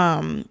 Okay.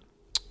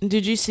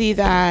 Did you see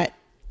that?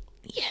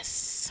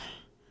 Yes.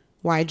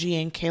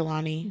 YG and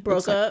Kehlani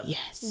broke up?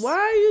 Yes. Why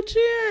are you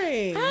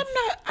cheering?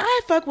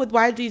 I fuck with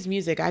YG's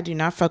music. I do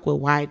not fuck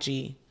with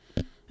YG.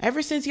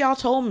 Ever since y'all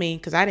told me,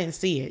 because I didn't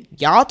see it,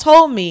 y'all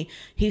told me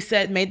he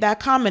made that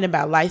comment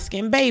about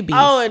light-skinned babies.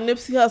 Oh, and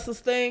Nipsey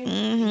Hussle's thing?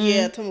 Mm-hmm.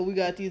 Yeah, tell me we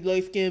got these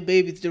light-skinned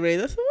babies to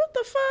raise. I said, what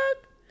the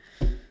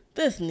fuck?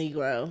 This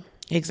Negro.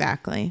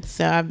 Exactly.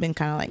 So I've been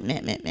kind of like,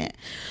 meh.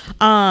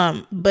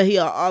 But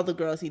all the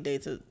girls he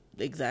dates are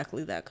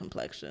exactly that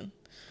complexion.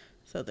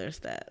 So there's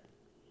that.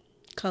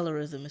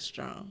 Colorism is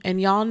strong.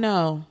 And y'all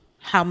know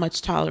how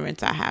much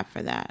tolerance I have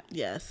for that.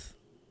 Yes.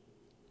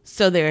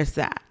 So there's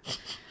that.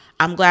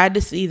 I'm glad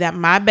to see that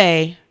my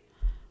bae,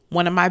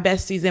 one of my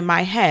besties in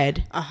my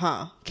head,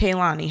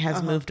 Kehlani,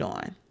 has moved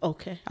on.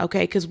 Okay,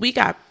 because we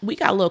got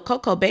little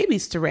Coco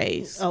babies to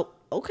raise. Oh,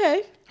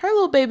 okay. Her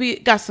little baby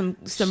got some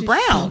She's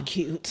brown. So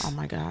cute. Oh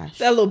my gosh,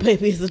 that little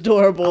baby is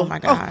adorable. Oh my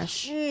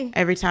gosh,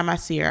 every time I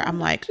see her,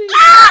 I'm like,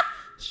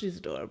 she's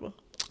adorable.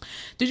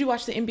 Did you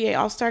watch the NBA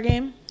All-Star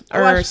game?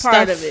 I watched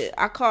part of it.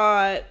 I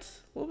caught.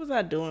 What was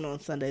I doing on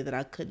Sunday that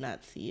I could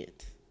not see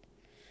it?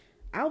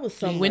 I was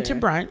somewhere. You went to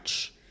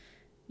brunch.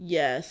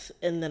 Yes,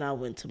 and then I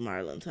went to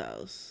Marlon's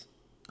house.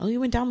 Oh, you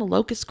went down to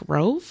Locust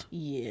Grove?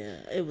 Yeah,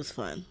 it was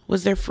fun.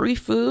 Was there free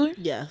food?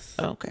 Yes.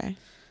 Okay.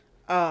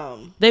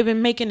 They've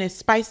been making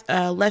it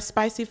less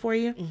spicy for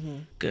you? Mm-hmm.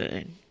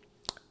 Good.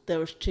 There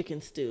was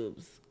chicken stew. It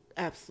was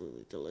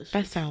absolutely delicious.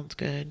 That sounds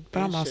good, but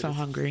I'm also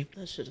hungry.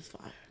 That shit is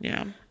fire.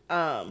 Yeah.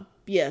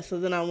 Yeah, so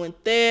then I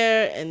went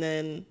there, and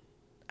then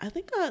I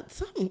think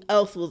something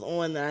else was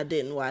on that I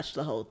didn't watch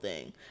the whole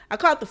thing. I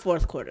caught the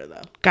fourth quarter,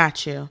 though.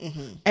 Got you.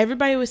 Mm-hmm.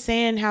 Everybody was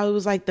saying how it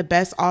was like the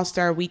best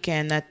All-Star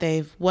weekend that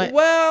they've...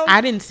 Well,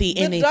 I didn't see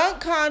the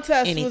dunk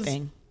contest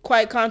was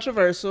quite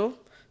controversial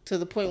to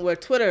the point where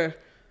Twitter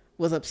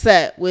was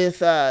upset with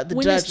the judges.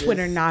 When is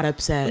Twitter not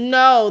upset?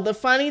 No, the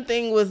funny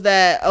thing was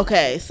that,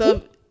 okay,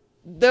 so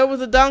there was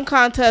a dunk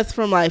contest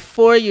from like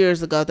 4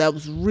 years ago that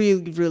was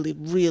really, really,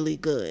 really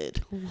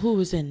good. Who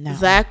was in now?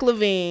 Zach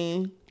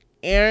LaVine,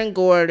 Aaron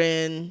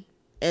Gordon,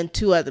 and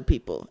two other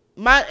people.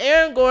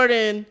 Aaron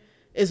Gordon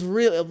is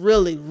really,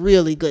 really,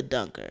 really good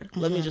dunker. Mm-hmm.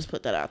 Let me just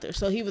put that out there.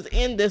 So he was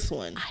in this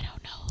one. I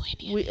don't know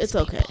any of these It's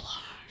okay.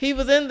 He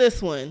was in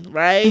this one,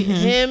 right? Mm-hmm.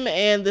 Him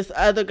and this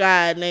other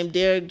guy named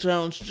Derrick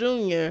Jones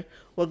Jr.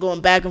 were going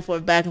back and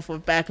forth on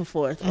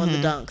the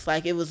dunks.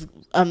 Like, it was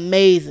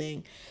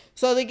amazing.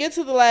 So they get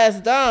to the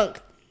last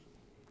dunk,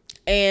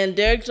 and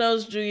Derrick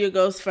Jones Jr.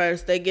 goes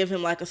first. They give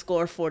him like a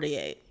score of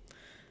 48.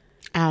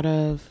 Out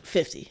of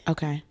 50.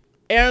 Okay.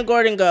 Aaron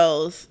Gordon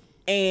goes,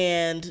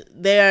 and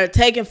they're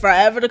taking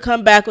forever to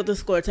come back with the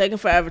score, taking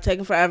forever,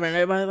 and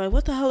everybody's like,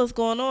 what the hell is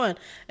going on?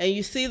 And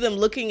you see them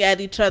looking at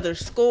each other's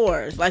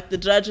scores, like the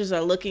judges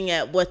are looking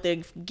at what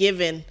they're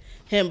giving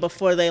him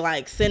before they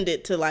like send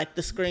it to like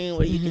the screen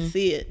where you can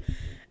see it.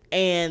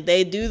 And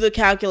they do the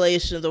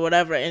calculations or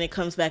whatever, and it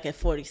comes back at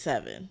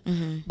 47.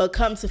 Mm-hmm. But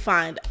come to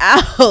find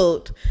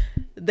out,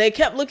 they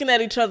kept looking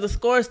at each other's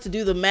scores to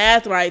do the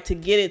math right to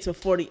get it to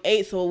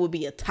 48, so it would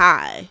be a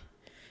tie.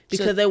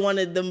 Because they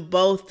wanted them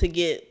both to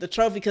get the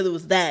trophy because it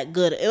was that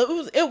good.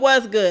 It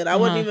was good. I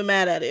wasn't even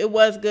mad at it. It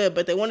was good,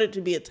 but they wanted it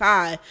to be a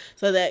tie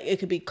so that it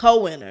could be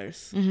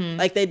co-winners. Mm-hmm.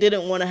 Like, they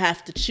didn't want to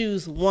have to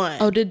choose one.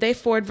 Oh, did they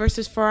Ford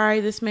versus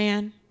Ferrari this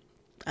man?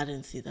 I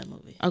didn't see that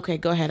movie. Okay,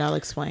 go ahead. I'll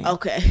explain.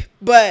 Okay.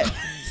 But,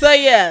 so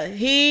yeah,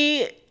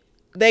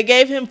 they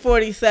gave him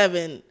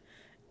 47.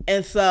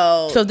 And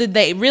so. So did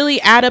they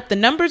really add up the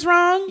numbers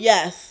wrong?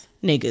 Yes.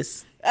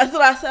 Niggas. That's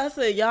what I said. I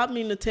said, y'all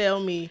mean to tell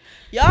me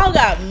y'all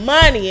got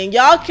money and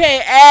y'all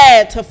can't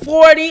add to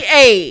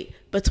 48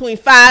 between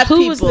 5 people.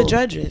 Who was the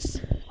judges?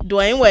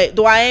 Dwayne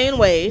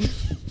Wade,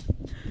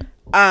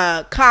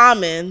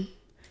 Common,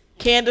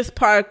 Candace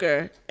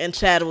Parker, and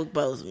Chadwick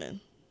Boseman.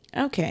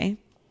 Okay.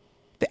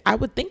 I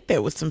would think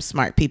there was some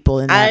smart people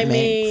in that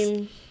mix. I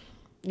mean,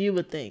 you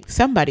would think.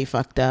 Somebody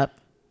fucked up.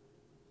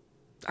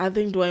 I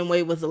think Dwayne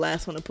Wade was the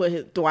last one to put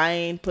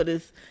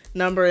his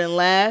number in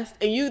last.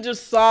 And you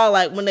just saw,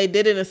 like, when they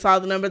did it and saw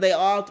the number, they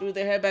all threw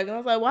their head back. And I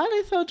was like, why are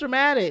they so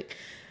dramatic?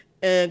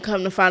 And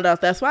come to find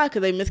out that's why,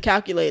 because they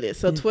miscalculated.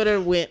 So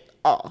Twitter went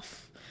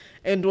off.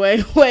 And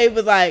Dwayne Wade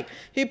was like,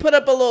 he put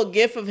up a little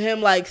gif of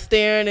him, like,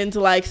 staring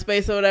into, like,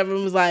 space or whatever,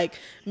 and was like,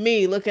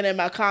 me looking at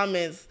my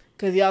comments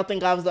because y'all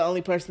think I was the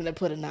only person that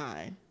put a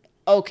 9.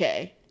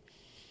 Okay.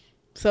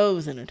 So it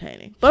was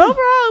entertaining. But overall,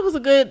 it was a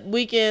good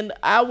weekend.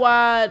 I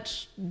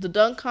watched the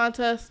dunk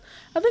contest.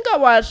 I think I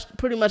watched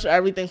pretty much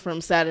everything from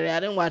Saturday.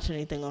 I didn't watch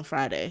anything on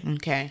Friday.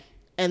 Okay.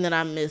 And then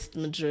I missed the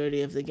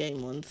majority of the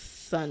game on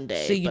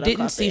Sunday. So you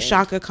didn't see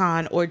Shaka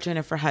Khan or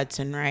Jennifer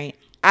Hudson, right?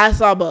 I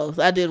saw both.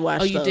 I did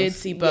watch those. Oh, you did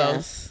see both?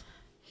 Yes.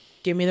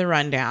 Give me the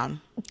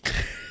rundown.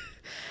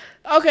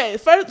 Okay,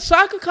 first,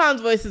 Shaka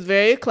Khan's voice is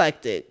very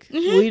eclectic.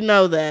 Mm-hmm. We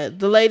know that.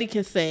 The lady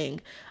can sing.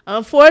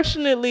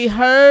 Unfortunately,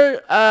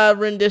 her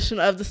rendition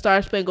of the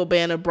Star Spangled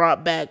Banner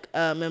brought back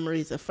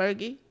memories of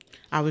Fergie.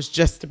 I was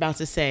just about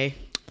to say,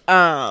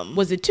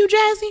 was it too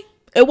jazzy?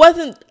 It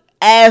wasn't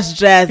as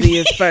jazzy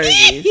as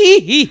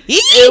Fergie.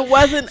 It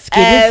wasn't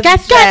as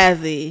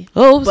jazzy,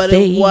 but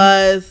it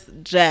was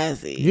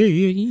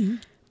jazzy.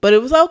 But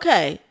it was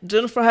okay.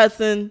 Jennifer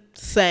Hudson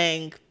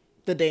sang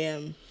the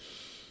damn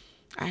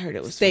I heard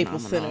it was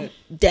Staples phenomenal.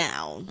 Center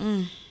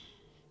down.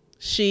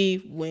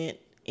 She went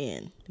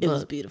in. It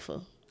was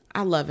beautiful.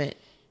 I love it.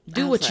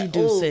 Do what you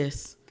do,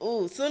 sis.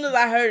 Ooh, as soon as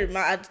I heard it,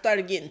 I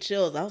started getting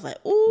chills. I was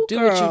like, ooh, do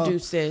girl. what you do,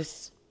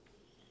 sis.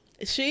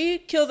 She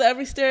kills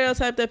every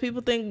stereotype that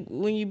people think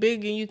when you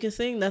big and you can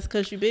sing, that's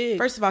because you big.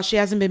 First of all, she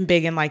hasn't been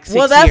big in like 6 years.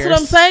 Well, that's what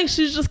I'm saying.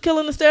 She's just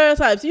killing the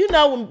stereotypes. You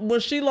know, when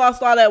she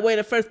lost all that weight,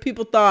 at first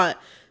people thought,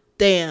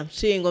 damn,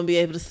 she ain't gonna be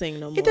able to sing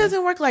no more. It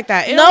doesn't work like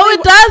that. It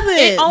doesn't.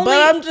 It only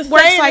but I'm just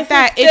works saying like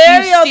that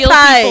if you steal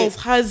people's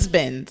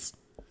husbands.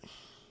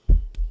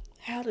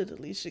 How did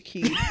Alicia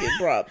Keys get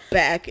brought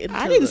back?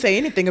 I didn't say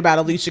anything about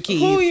Alicia Keys.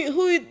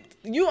 Who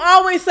you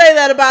always say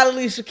that about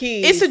Alicia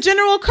Keys. It's a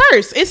general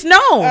curse. It's known.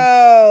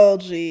 Oh,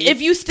 geez. If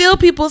you steal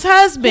people's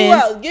husbands.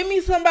 Who else? Give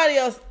me somebody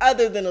else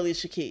other than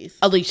Alicia Keys.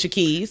 Alicia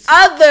Keys.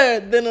 Other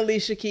than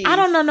Alicia Keys. I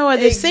don't know no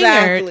other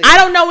singers. I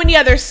don't know any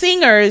other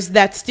singers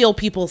that steal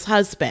people's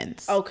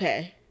husbands.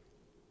 Okay.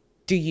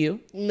 Do you?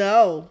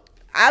 No.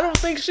 I don't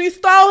think she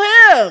stole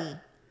him.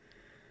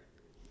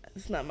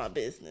 It's not my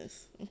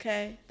business.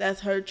 Okay? That's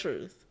her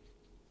truth.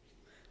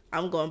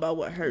 I'm going by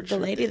what her truth is.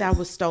 The lady that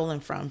was stolen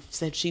from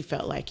said she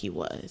felt like he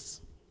was.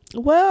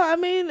 Well, I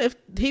mean, if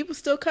he was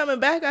still coming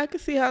back, I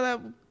could see how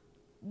that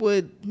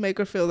would make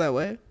her feel that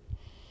way.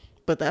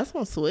 But that's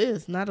on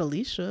Swizz, not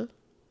Alicia.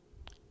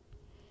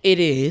 It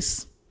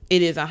is.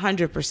 It is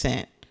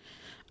 100%.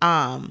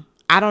 I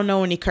don't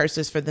know any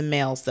curses for the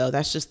males, though.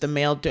 That's just the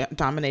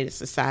male-dominated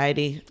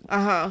society.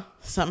 Uh-huh.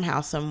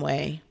 Somehow, some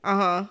way.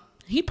 Uh-huh.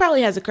 He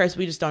probably has a curse.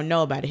 We just don't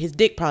know about it. His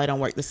dick probably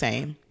don't work the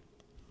same.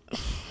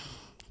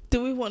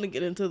 Do we want to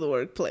get into the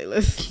work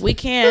playlist? We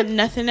can.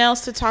 Nothing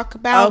else to talk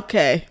about?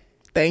 Okay.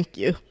 Thank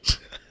you.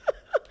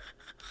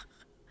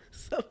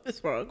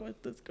 Something's wrong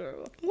with this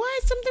girl. Why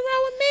is something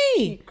wrong with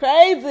me?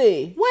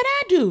 Crazy. What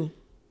I do?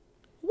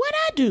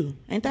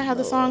 Ain't that how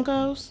the song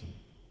goes?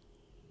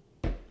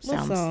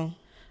 What song?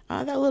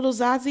 That little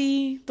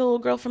Zazie, the little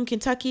girl from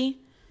Kentucky.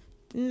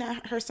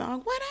 Not her song.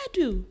 What I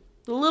do?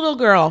 The little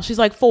girl. She's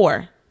like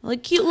 4.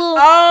 Like cute little.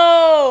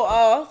 Oh,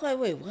 I was like,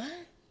 wait, what?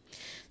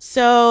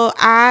 So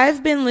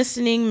I've been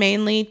listening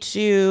mainly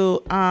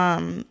to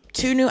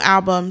 2 new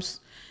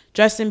albums,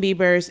 Justin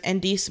Bieber's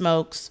and D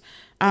Smoke's.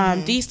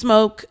 D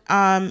Smoke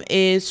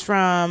is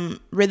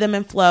from Rhythm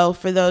and Flow.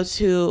 For those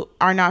who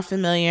are not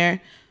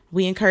familiar,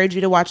 we encourage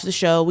you to watch the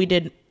show. We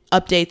did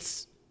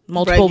updates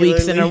multiple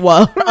weeks in a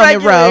row.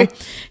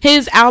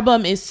 His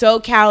album is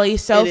so Cali,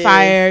 so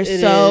fire,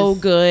 so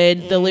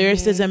good. The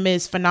lyricism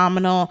is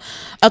phenomenal.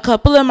 A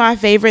couple of my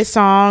favorite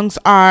songs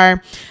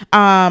are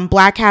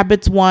Black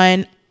Habits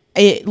 1.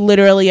 It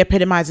literally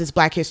epitomizes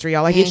Black history,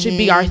 y'all. Like it should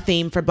be our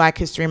theme for Black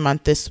History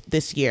Month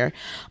this year.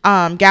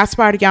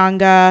 Gaspar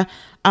Yanga,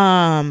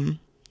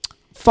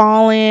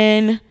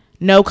 Fallen,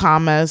 No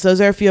Commas.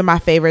 Those are a few of my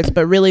favorites,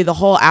 but really the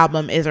whole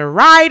album is a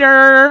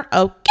rider.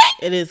 Okay.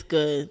 It is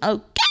good.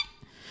 Okay.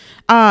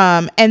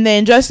 And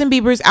then Justin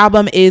Bieber's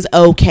album is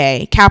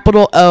okay.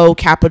 Capital O,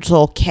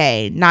 capital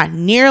K. Not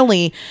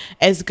nearly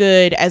as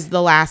good as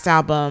the last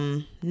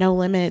album, No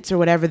Limits or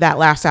whatever that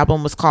last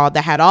album was called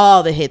that had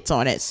all the hits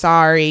on it.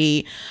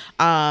 Sorry.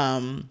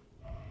 Where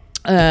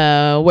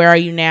Are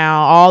You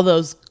Now? All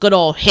those good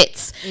old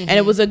hits. And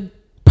it was the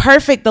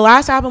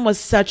last album was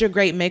such a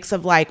great mix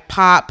of like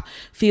pop,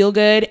 feel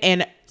good,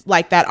 and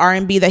like that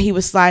R&B that he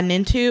was sliding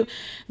into.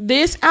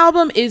 This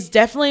album is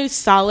definitely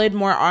solid,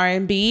 more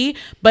R&B,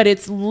 but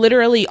it's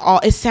literally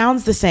it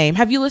sounds the same.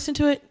 Have you listened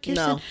to it, Kirsten?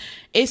 No.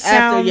 It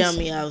sounds, after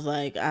Yummy, I was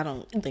like, I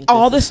don't think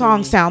all the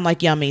songs sound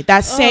like Yummy.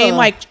 That same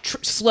like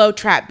slow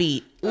trap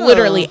beat.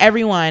 Literally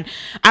everyone.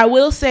 I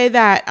will say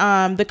that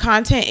the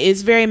content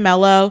is very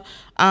mellow.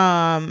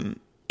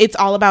 It's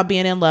all about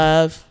being in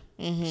love.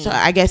 Mm-hmm. So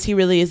I guess he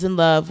really is in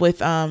love with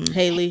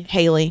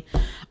Haley.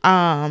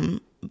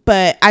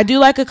 But I do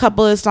like a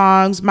couple of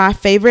songs. My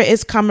favorite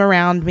is Come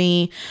Around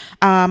Me.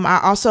 I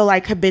also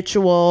like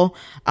Habitual.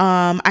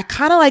 I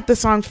kind of like the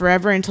song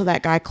Forever until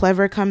that guy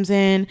Clever comes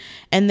in.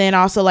 And then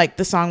also like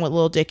the song with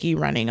Lil Dicky,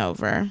 Running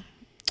Over.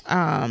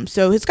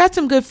 So it's got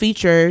some good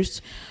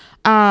features.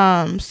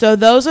 So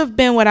those have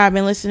been what I've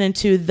been listening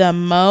to the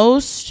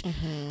most.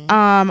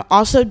 Mm-hmm.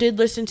 Also did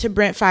listen to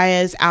Brent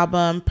Faiyaz's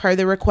album Per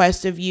the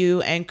Request of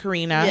You and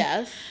Karina.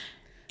 Yes.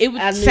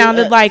 It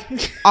sounded like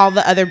all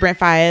the other Brent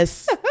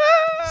Faiyaz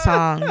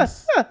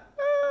songs.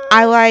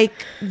 I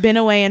like Been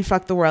Away and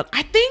Fuck the World.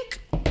 I think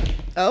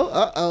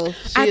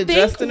I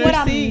think what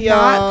I'm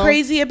not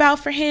crazy about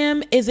for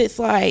him is it's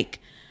like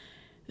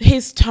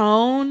his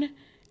tone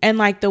and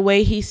like the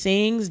way he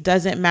sings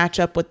doesn't match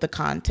up with the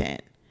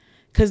content.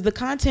 Because the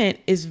content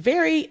is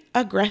very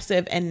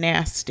aggressive and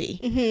nasty.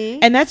 Mm-hmm.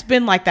 And that's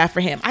been like that for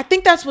him. I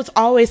think that's what's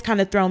always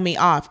kind of thrown me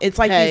off. It's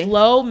like these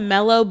low,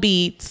 mellow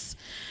beats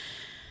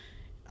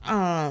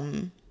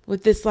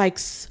with this like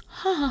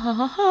ha ha ha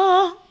ha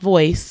ha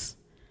voice.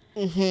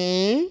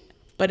 Mm-hmm.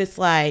 But it's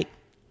like,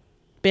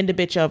 bend a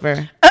bitch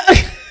over.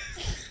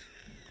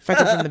 Fuck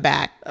it from the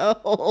back.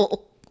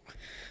 Oh.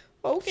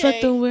 Okay.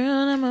 Fuck the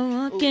world, I'm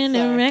a walking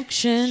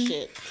erection.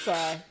 Shit.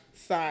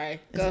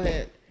 Sorry. Go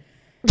ahead.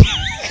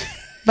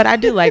 But I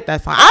do like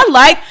that song.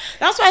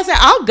 That's why I said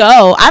I'll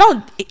go.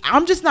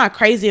 I'm just not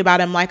crazy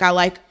about him like I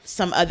like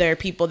some other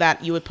people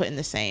that you would put in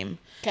the same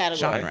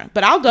category. Genre.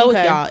 But I'll go with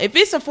y'all. If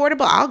it's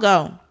affordable, I'll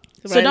go.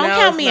 So right, don't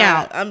count me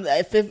out.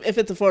 If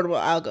it's affordable,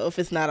 I'll go. If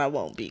it's not, I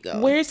won't be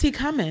going. Where is he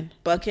coming?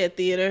 Buckhead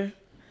Theater.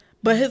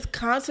 But his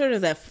concert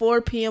is at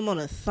 4 p.m. on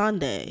a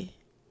Sunday.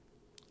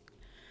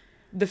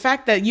 The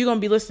fact that you're going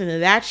to be listening to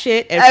that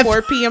shit at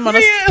 4 p.m. on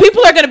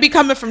people are going to be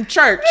coming from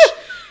church.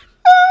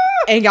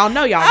 And y'all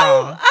know y'all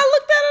wrong. I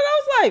looked at it.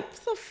 I was like,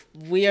 it's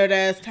a weird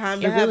ass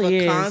time to have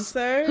a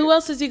concert. Who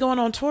else is he going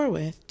on tour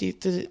with?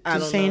 Did it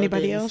say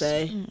anybody else?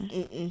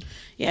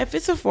 Yeah, if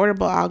it's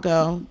affordable, I'll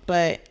go.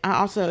 But I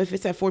also, if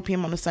it's at 4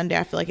 p.m. on a Sunday,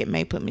 I feel like it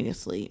may put me to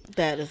sleep.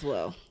 That as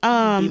well.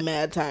 Be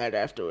mad tired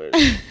afterwards.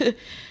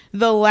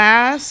 The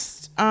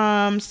last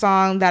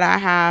song that I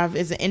have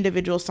is an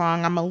individual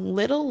song. I'm a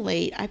little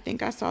late. I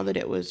think I saw that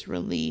it was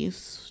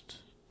released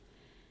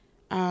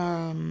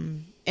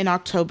in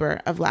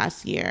October of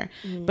last year.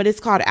 Mm-hmm. But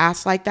it's called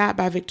Ass Like That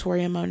by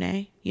Victoria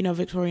Monet. You know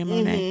Victoria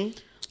Monet?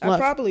 Mm-hmm. I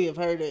probably have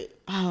heard it.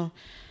 Oh.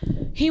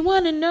 He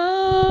wanna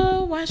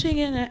know why she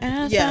getting her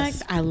ass like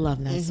that. I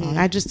love that song.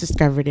 I just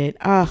discovered it.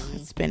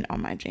 It's been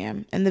on my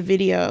jam. And the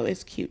video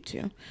is cute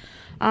too.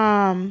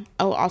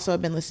 Also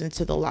I've been listening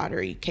to The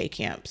Lottery K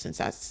Camp since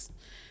that's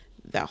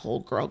that whole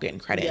girl getting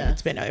credit. Yes.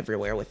 It's been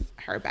everywhere with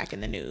her back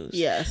in the news.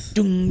 Yes.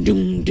 Doom,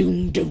 doom,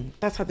 doom, doom.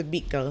 That's how the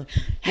beat goes.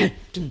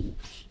 Doom.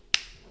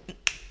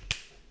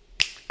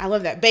 I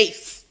love that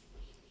bass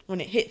when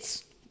it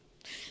hits.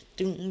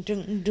 Doom,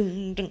 doom,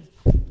 doom, doom.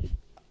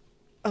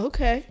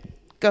 Okay.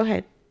 Go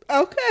ahead.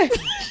 Okay.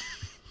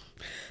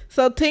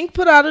 So Tink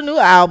put out a new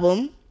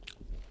album.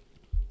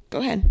 Go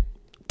ahead.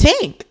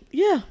 Tink?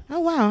 Yeah.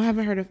 Oh wow, I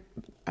haven't heard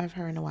of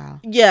her in a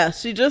while. Yeah,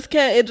 it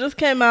just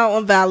came out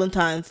on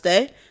Valentine's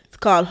Day. It's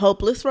called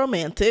Hopeless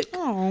Romantic.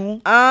 Oh.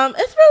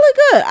 It's really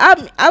good.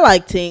 I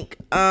like Tink.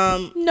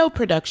 No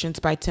productions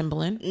by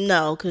Timbaland.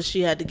 No, because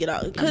she had to get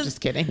out. I'm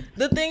just kidding.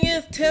 The thing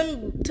is,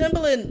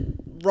 Timbaland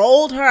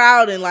rolled her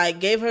out and like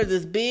gave her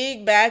this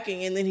big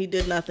backing, and then he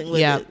did nothing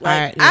with it.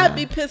 Like I'd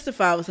be pissed if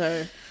I was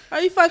her.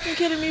 Are you fucking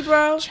kidding me,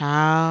 bro?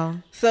 Child.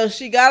 So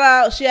she got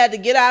out. She had to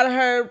get out of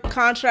her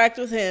contract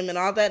with him and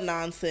all that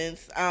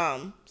nonsense.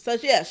 So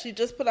yeah, she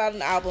just put out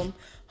an album,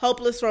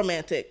 Hopeless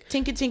Romantic.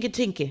 Tinky, tinky,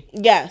 tinky.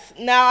 Yes.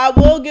 Now I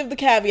will give the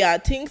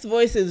caveat. Tink's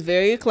voice is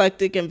very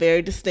eclectic and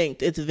very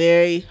distinct. It's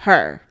very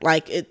her.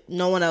 Like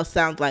no one else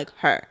sounds like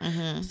her.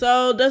 Mm-hmm.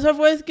 So does her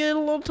voice get a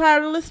little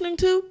tired of listening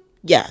to?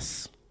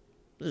 Yes.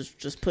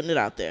 Just putting it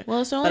out there.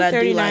 Well, it's only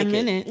 39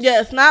 minutes.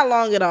 Yeah, it's not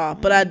long at all,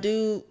 but I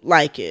do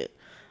like it.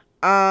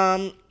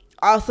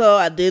 Also,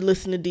 I did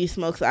listen to D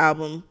Smoke's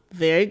album.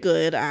 Very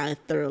good. I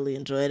thoroughly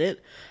enjoyed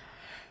it.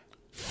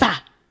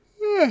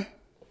 I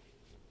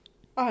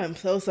am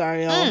so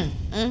sorry, y'all.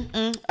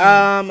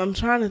 I'm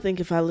trying to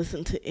think if I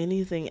listened to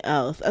anything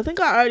else. I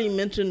think I already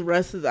mentioned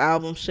Russ's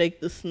album,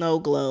 Shake the Snow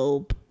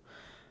Globe.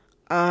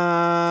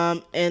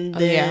 And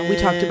then we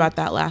talked about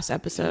that last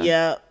episode.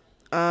 Yeah.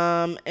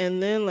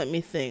 And then let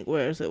me think.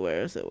 Where is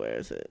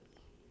it?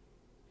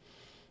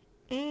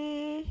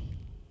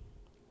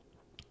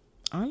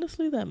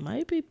 Honestly, that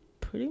might be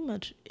pretty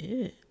much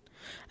it.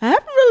 I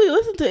haven't really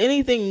listened to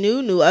anything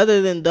new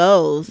other than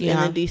those. Yeah.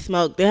 And then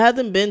D-Smoke. There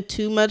hasn't been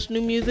too much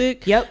new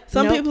music. Yep.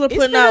 Some people are It's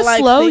putting been out a like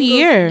slow singles.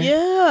 year.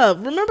 Yeah.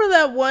 Remember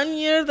that one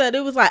year that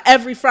it was like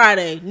every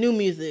Friday, new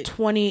music?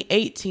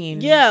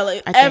 2018. Yeah,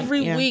 like I think,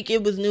 every week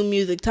it was new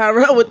music.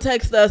 Tyrell would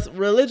text us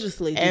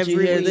religiously. Did you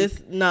Every hear week.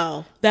 this?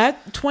 No.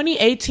 That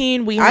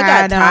 2018, we I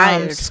had got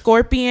tired.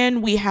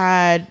 Scorpion. We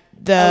had A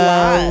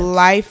the lot.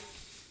 Life.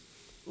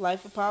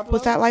 Life of Pablo?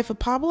 Was that Life of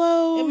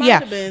Pablo? It might yeah,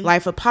 have been.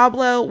 Life of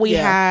Pablo. We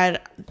Yeah.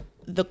 had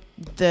the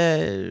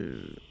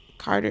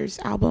Carter's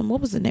album. What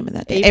was the name of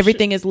that? Ape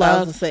Everything Shit. is I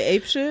Love. was gonna say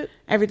Ape Shit.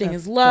 Everything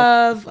That's- is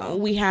Love. that's the song.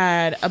 We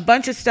had a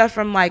bunch of stuff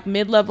from like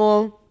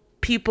mid-level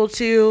people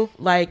too.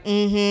 Like,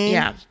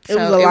 yeah. It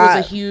was a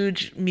lot.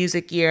 huge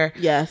music year.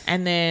 Yes.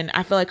 And then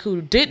I feel like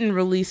who didn't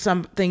release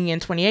something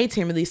in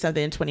 2018 released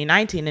something in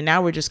 2019, and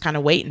now we're just kind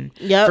of waiting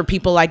for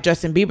people like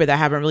Justin Bieber that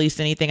haven't released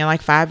anything in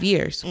like 5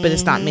 years. But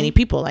it's not many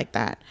people like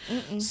that.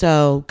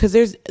 So, because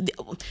there's,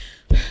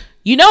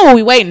 you know, who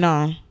we waiting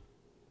on?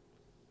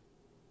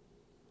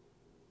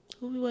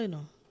 Who we waiting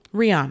on?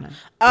 Rihanna.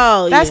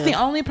 Oh, That's yeah. the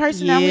only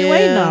person that we Yeah.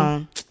 waiting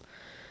on.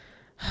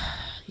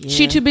 Yeah.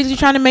 She too busy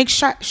trying to make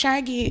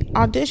Shaggy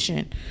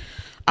audition.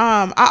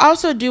 I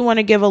also do want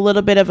to give a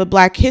little bit of a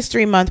Black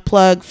History Month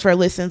plug for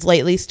listens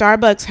lately.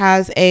 Starbucks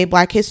has a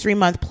Black History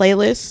Month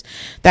playlist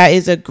that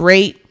is a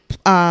great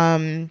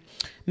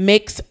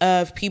mix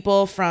of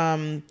people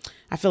from,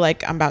 I feel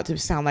like I'm about to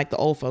sound like the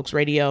old folks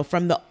radio,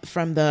 from the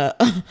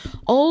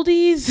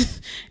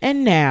oldies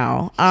and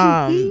now.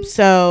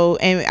 So,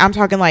 and I'm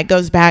talking like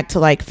goes back to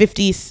like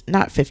 50s,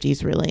 not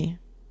 50s really,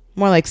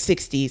 more like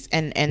 60s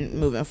and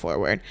moving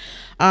forward.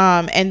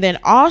 And then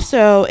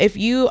also, if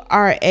you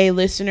are a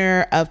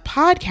listener of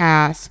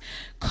podcasts,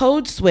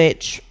 Code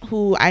Switch,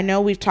 who I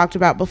know we've talked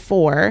about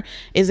before,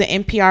 is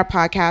an NPR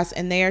podcast,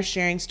 and they are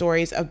sharing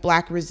stories of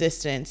Black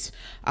resistance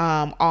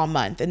all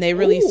month, and they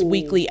release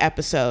weekly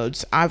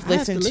episodes. I've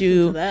listened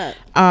to that.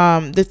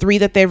 the 3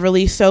 that they've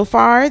released so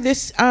far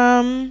this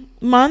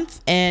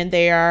month, and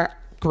they are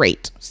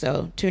great.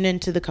 So tune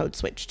into the Code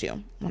Switch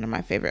too, one of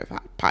my favorite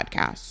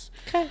podcasts.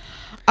 Okay.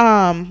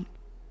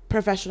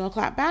 Professional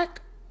clapback.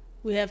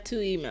 We have 2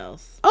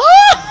 emails.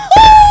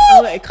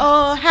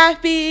 Oh,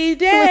 happy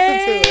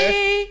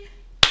day.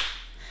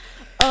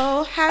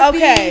 Oh,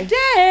 happy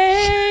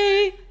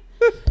day.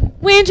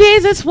 When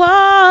Jesus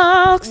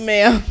walks.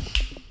 Ma'am.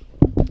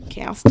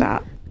 Okay, I'll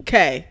stop.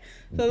 Okay.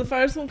 So the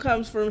first one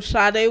comes from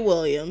Sade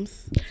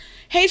Williams.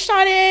 Hey,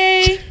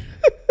 Sade.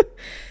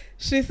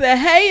 She said,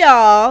 "Hey,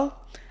 y'all.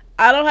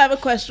 I don't have a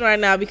question right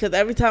now because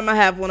every time I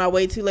have one, I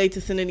wait too late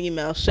to send an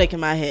email, shaking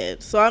my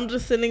head. So I'm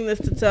just sending this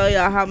to tell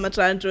y'all how much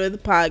I enjoy the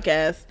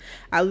podcast.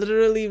 I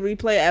literally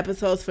replay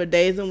episodes for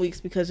days and weeks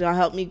because y'all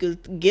help me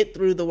get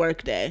through the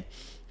workday.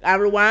 I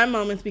rewind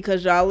moments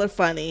because y'all are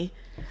funny.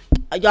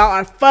 Y'all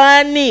are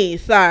funny.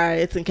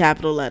 Sorry, it's in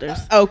capital letters.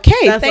 Okay,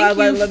 That's thank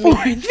why I you was like, for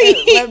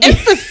the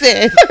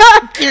emphasis.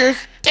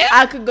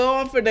 I could go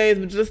on for days,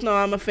 but just know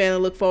I'm a fan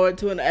and look forward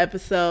to an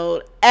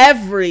episode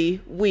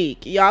every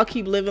week. Y'all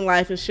keep living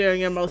life and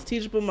sharing your most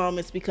teachable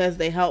moments because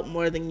they help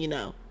more than you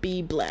know.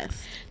 Be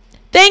blessed."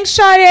 Thanks,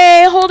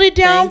 Sade. Hold it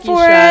down Thank you, for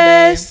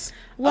Sade. us.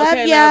 Love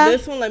Okay, ya. now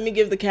this one, let me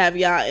give the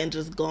caveat and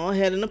just go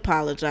ahead and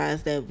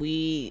apologize that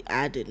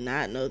I did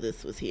not know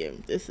this was here.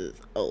 This is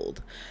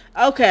old.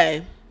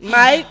 Okay,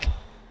 Mike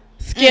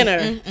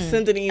Skinner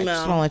sent an email. I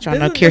just wanna let y'all This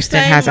know is the Kirsten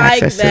same has Mike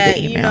access to that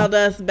the email. emailed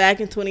us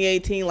back in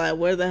 2018. Like,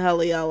 where the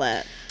hell are y'all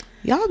at?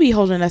 Y'all be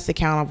holding us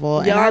accountable,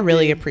 and I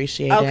really do.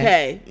 appreciate it.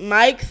 Okay,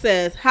 Mike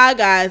says, "Hi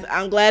guys,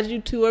 I'm glad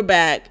you two are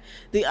back.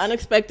 The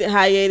unexpected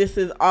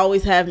hiatuses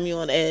always have me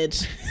on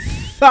edge."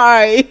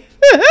 Sorry.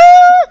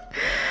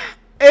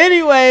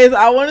 Anyways,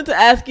 I wanted to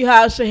ask you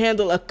how I should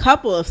handle a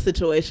couple of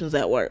situations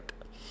at work.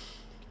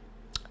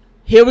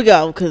 Here we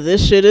go, because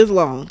this shit is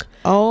long.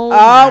 Oh,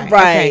 All my.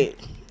 right.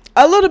 Okay.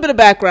 A little bit of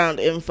background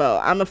info.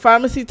 I'm a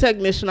pharmacy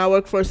technician. I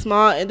work for a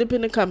small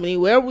independent company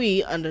where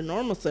we, under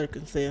normal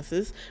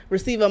circumstances,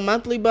 receive a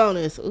monthly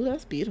bonus. Ooh,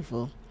 that's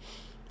beautiful.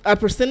 A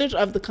percentage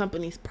of the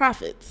company's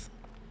profits.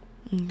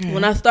 Okay.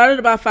 When I started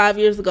about 5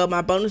 years ago,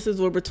 my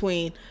bonuses were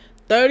between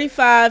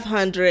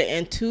 $3,500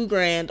 and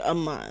 $2,000 a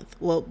month.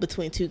 Well,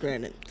 between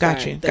 $2,000 and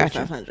Got you.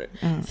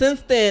 $3,500.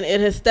 Since then,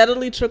 it has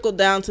steadily trickled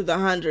down to the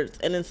hundreds,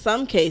 and in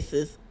some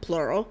cases,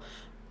 plural,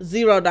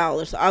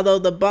 $0. Although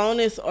the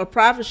bonus or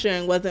profit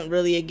sharing wasn't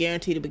really a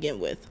guarantee to begin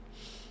with.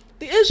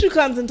 The issue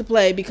comes into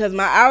play because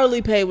my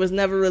hourly pay was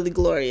never really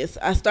glorious.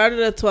 I started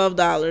at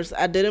 $12.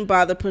 I didn't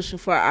bother pushing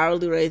for an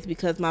hourly raise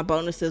because my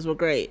bonuses were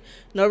great.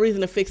 No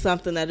reason to fix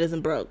something that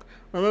isn't broke.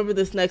 Remember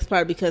this next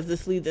part because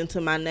this leads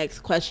into my next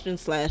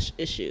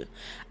question/issue.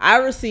 I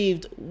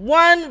received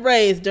one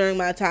raise during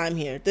my time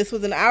here. This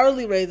was an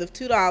hourly raise of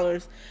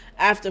 $2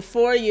 after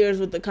 4 years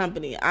with the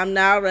company. I'm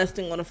now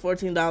resting on a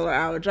 $14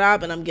 hour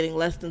job and I'm getting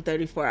less than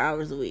 34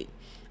 hours a week.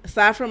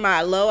 Aside from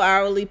my low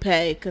hourly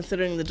pay,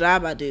 considering the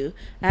job I do,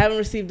 I haven't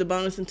received a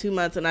bonus in 2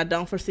 months, and I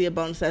don't foresee a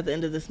bonus at the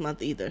end of this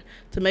month either.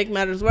 To make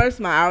matters worse,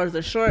 my hours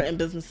are short and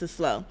business is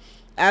slow.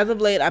 As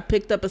of late, I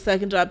picked up a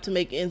second job to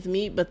make ends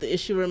meet, but the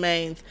issue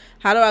remains.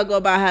 How do I go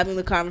about having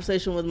the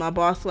conversation with my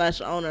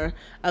boss/owner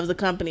of the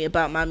company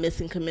about my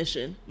missing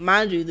commission?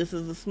 Mind you, this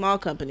is a small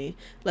company,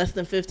 less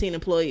than 15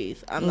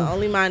 employees. I'm the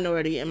only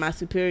minority, and my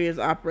superiors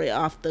operate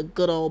off the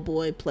good old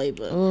boy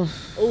playbook.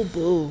 Oh,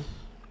 boo.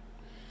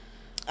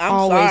 I'm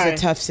always sorry. A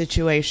tough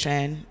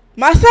situation.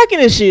 My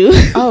second issue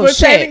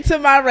pertaining to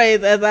my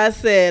raise, as I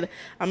said,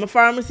 I'm a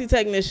pharmacy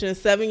technician,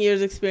 7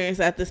 years experience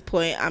at this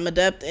point. I'm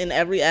adept in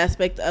every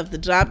aspect of the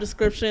job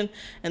description,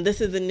 and this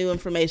isn't new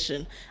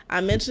information.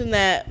 I mentioned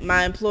that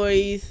my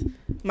employers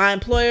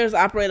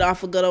operate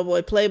off a good old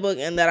boy playbook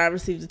and that I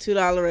received a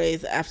 $2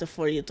 raise after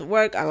 4 years of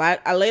work.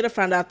 I later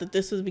found out that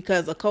this was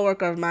because a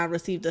coworker of mine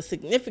received a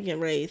significant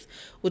raise,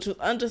 which was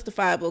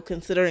unjustifiable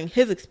considering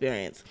his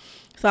experience.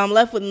 So I'm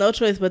left with no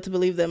choice but to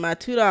believe that my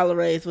 $2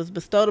 raise was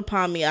bestowed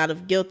upon me out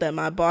of guilt that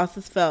my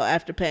bosses felt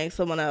after paying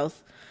someone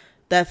else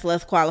that's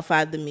less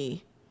qualified than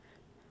me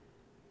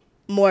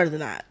more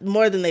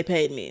than they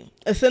paid me.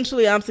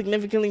 Essentially, I'm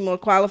significantly more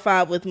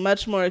qualified with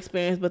much more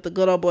experience, but the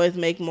good old boys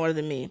make more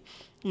than me.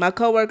 My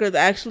coworkers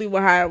actually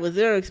were hired with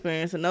 0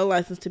 experience and no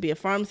license to be a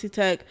pharmacy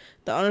tech.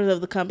 The owners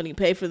of the company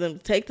paid for them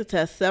to take the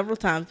test several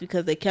times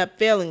because they kept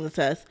failing the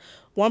test.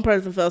 One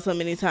person failed so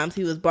many times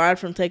he was barred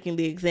from taking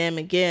the exam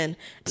again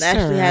and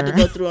actually had to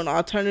go through an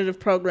alternative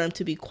program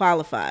to be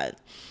qualified.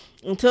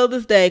 Until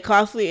this day,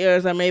 costly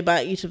errors are made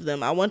by each of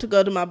them. I want to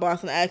go to my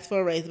boss and ask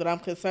for a raise, but I'm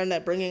concerned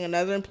that bringing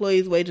another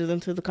employee's wages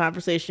into the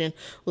conversation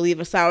will leave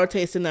a sour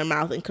taste in their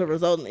mouth and could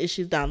result in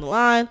issues down the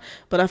line.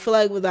 But I feel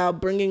like without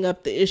bringing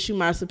up the issue,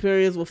 my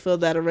superiors will feel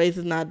that a raise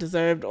is not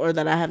deserved or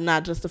that I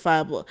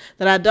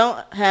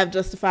don't have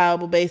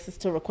justifiable basis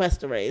to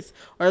request a raise,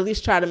 or at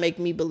least try to make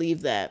me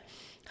believe that.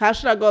 How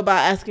should I go about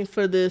asking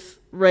for this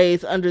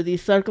raise under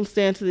these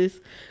circumstances?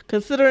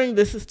 Considering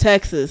this is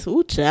Texas,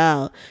 ooh,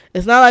 child.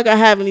 It's not like I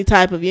have any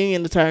type of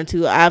union to turn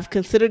to. I've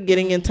considered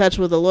getting in touch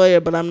with a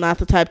lawyer, but I'm not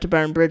the type to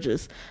burn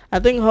bridges. I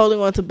think holding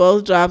on to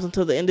both jobs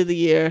until the end of the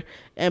year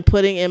and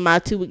putting in my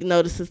 2-week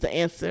notice is the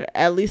answer.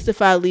 At least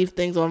if I leave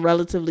things on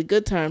relatively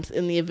good terms,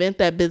 in the event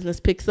that business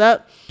picks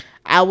up,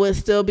 I would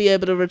still be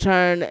able to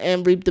return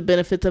and reap the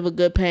benefits of a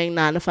good paying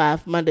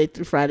 9-to-5 Monday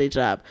through Friday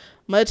job.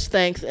 Much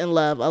thanks and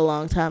love, a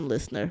longtime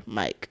listener,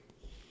 Mike.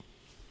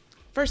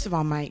 First of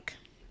all, Mike,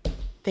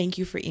 thank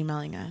you for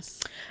emailing us.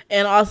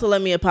 And also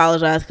let me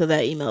apologize because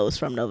that email was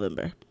from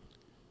November.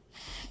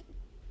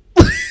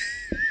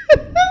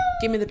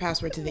 Give me the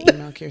password to the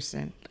email,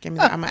 Kirsten. I'm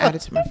going to add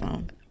it to my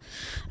phone.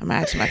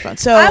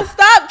 So I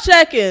stopped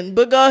checking,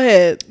 but go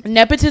ahead.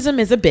 Nepotism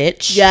is a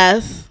bitch.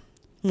 Yes.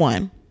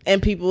 One. And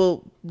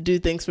people do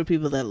things for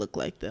people that look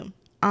like them.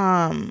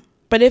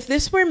 But if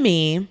this were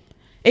me,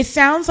 it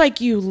sounds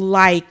like you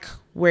like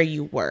where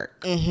you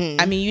work. Mm-hmm.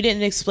 I mean, you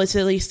didn't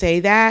explicitly say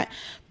that,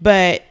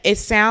 but it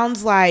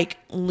sounds like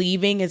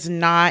leaving is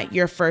not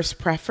your first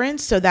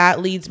preference. So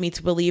that leads me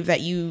to believe that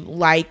you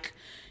like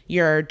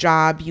your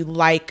job. You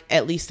like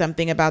at least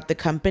something about the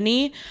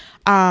company.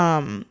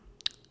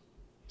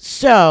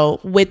 So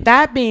with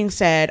that being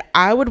said,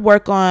 I would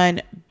work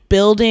on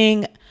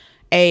building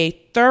a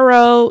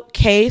thorough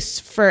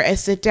case for a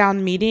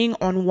sit-down meeting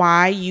on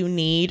why you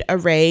need a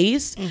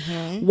raise,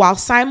 while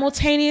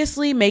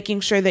simultaneously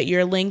making sure that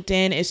your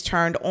LinkedIn is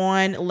turned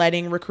on,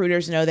 letting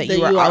recruiters know that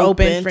you are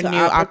open for new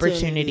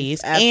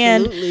opportunities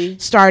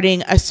and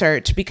starting a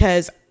search,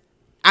 because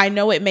I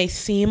know it may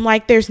seem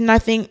like there's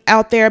nothing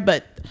out there,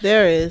 but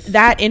there is.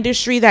 The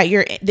industry that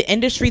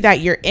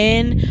you're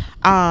in,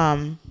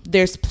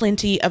 there's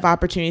plenty of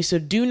opportunities. So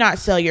do not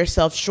sell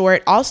yourself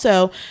short.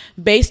 Also,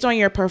 based on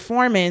your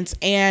performance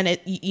and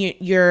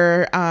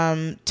your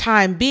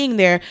time being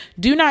there,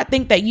 do not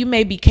think that you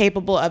may be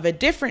capable of a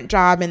different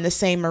job in the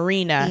same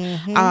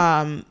arena.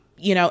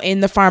 In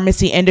the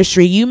pharmacy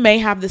industry, you may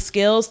have the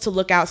skills to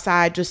look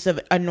outside just of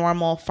a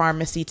normal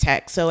pharmacy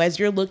tech. So as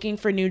you're looking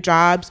for new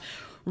jobs,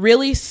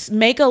 really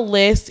make a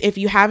list. If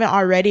you haven't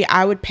already,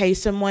 I would pay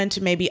someone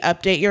to maybe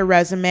update your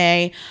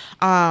resume,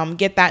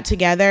 get that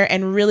together,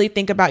 and really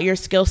think about your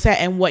skill set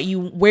and where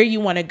you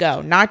want to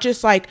go. Not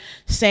just like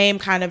same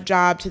kind of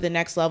job to the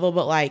next level,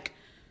 but like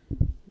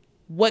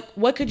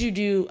what could you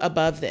do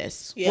above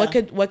this? Yeah.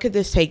 What could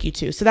this take you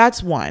to? So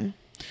that's one.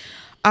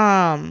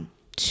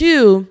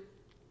 Two,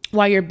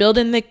 while you're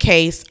building the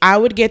case, I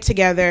would get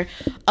together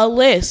a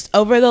list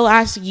over the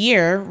last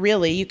year.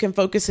 Really, you can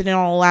focus it in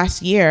on the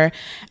last year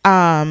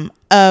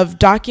of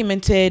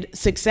documented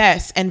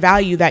success and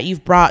value that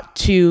you've brought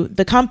to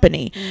the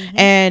company.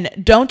 And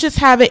don't just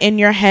have it in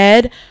your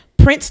head.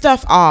 Print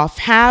stuff off.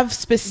 Have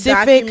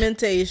specific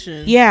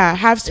documentation. Yeah,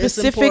 have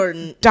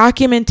specific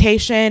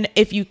documentation.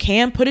 If you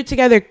can, put it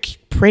together.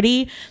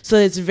 pretty, so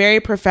it's very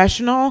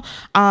professional.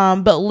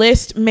 But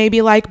list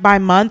maybe like by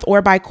month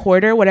or by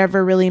quarter,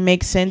 whatever really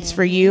makes sense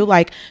for you,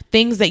 like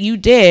things that you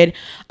did.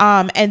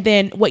 And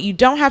then what you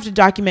don't have to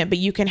document, but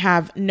you can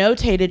have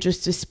notated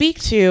just to speak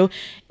to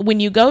when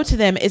you go to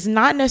them, is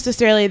not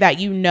necessarily that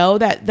you know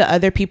that the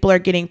other people are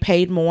getting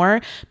paid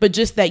more, but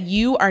just that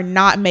you are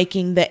not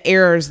making the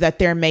errors that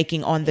they're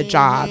making on the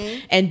job.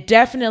 And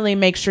definitely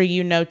make sure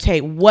you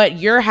notate what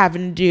you're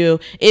having to do,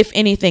 if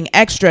anything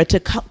extra, to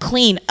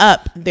clean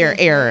up their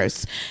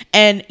errors.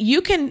 And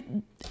you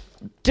can,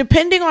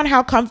 depending on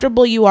how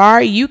comfortable you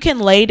are, you can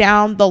lay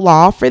down the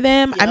law for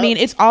them. Yep. I mean,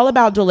 it's all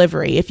about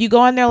delivery. If you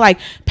go in there like,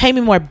 pay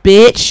me more,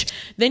 bitch,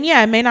 then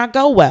yeah, it may not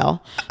go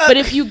well. But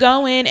if you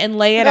go in and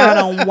lay it out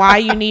on why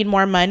you need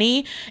more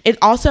money, it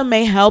also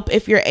may help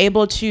if you're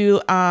able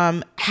to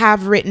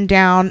have written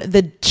down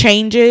the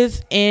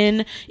changes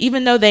in,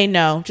 even though they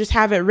know, just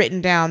have it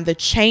written down, the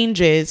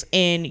changes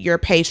in your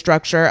pay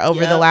structure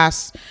over the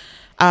last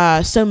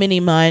so many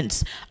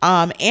months.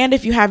 And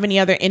if you have any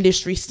other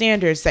industry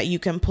standards that you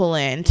can pull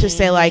in to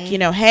say like, you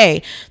know,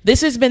 hey,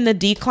 this has been the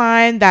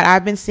decline that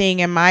I've been seeing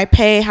in my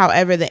pay.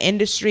 However, the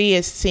industry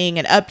is seeing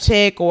an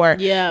uptick, or,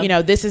 you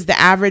know, this is the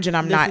average and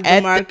I'm this not is the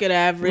at market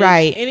average.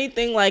 Right.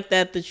 Anything like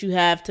that that you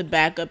have to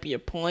back up your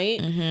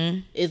point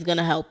is going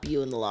to help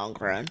you in the long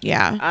run.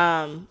 Yeah.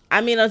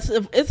 I mean,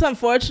 it's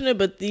unfortunate,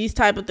 but these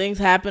type of things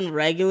happen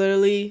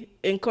regularly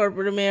in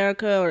corporate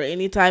America or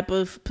any type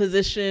of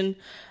position.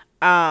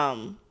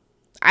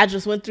 I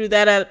just went through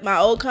that at my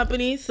old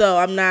company, so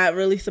I'm not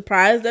really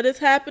surprised that it's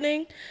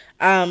happening.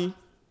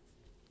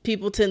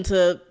 People tend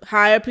to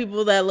hire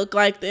people that look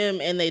like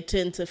them, and they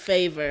tend to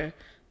favor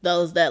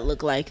those that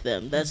look like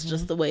them. That's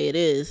just the way it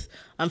is,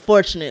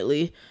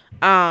 unfortunately.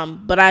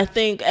 But I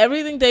think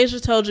everything Deja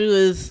told you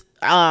is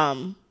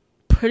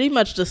pretty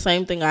much the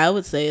same thing I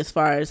would say, as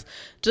far as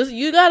just,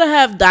 you got to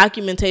have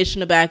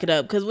documentation to back it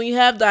up. Because when you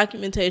have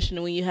documentation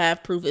and when you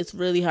have proof, it's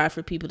really hard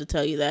for people to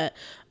tell you that,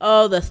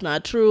 oh, that's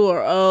not true,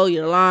 or, oh,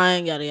 you're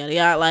lying, yada, yada,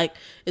 yada. Like,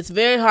 it's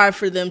very hard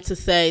for them to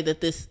say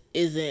that this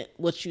isn't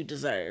what you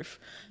deserve.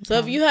 So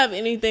if you have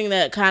anything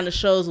that kind of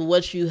shows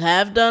what you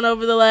have done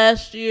over the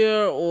last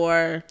year,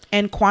 or...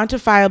 And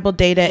quantifiable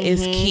data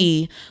is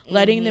key.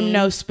 Letting them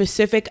know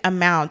specific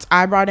amounts.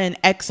 I brought in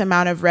X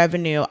amount of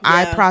revenue.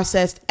 I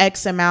processed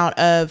X amount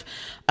of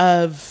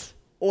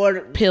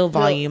pill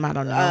volume. I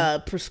don't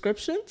know.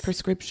 Prescriptions?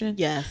 Prescription?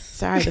 Yes.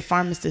 Sorry, the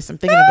pharmacist. I'm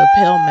thinking of a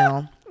pill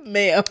mill.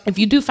 Ma'am. If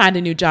you do find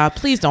a new job,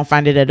 please don't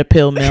find it at a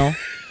pill mill.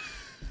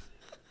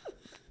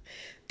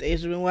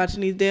 Deja been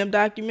watching these damn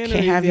documentaries.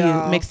 Can't have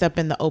you mixed up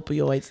in the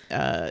opioids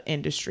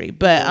industry.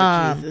 But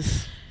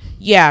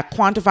yeah,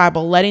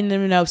 quantifiable, letting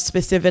them know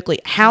specifically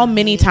how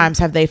many times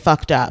have they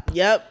fucked up.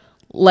 Yep.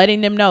 Letting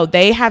them know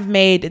they have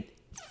made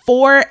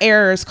 4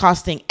 errors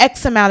costing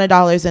X amount of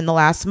dollars in the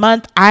last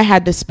month. I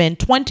had to spend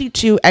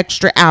 22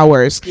 extra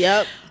hours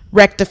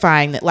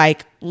rectifying that.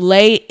 Like,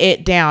 lay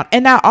it down.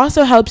 And that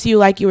also helps you,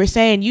 like you were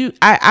saying,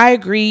 I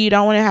agree, you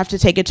don't want to have to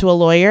take it to a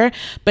lawyer,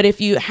 but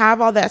if you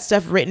have all that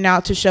stuff written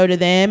out to show to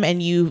them,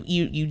 and you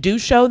do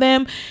show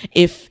them,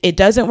 if it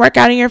doesn't work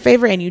out in your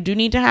favor and you do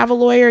need to have a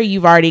lawyer,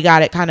 you've already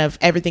got it, kind of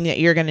everything that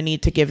you're going to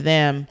need to give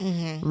them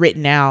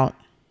written out.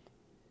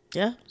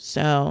 Yeah.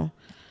 So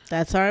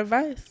that's our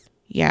advice.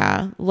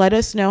 Yeah, let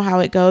us know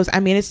how it goes.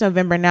 I mean, it's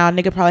November now.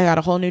 Nigga probably got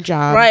a whole new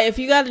job. Right. If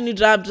you got a new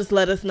job, just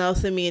let us know.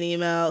 Send me an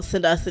email.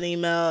 Send us an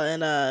email.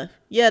 And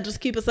yeah, just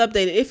keep us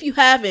updated. If you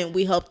haven't,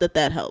 we hope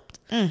that helped.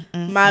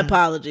 My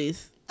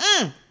apologies.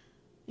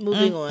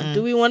 Moving on.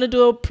 Do we want to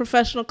do a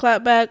professional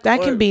clapback? That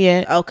can be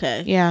it.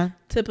 Okay. Yeah.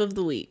 Tip of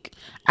the week.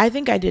 I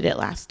think I did it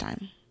last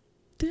time.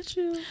 Did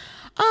you?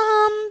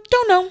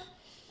 Don't know.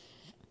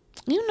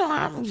 You know,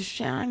 I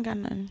ain't got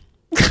nothing.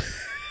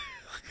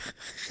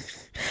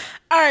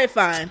 All right,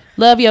 fine.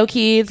 Love your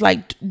kids.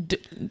 Like,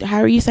 how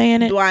are you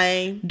saying it?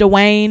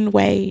 Dwayne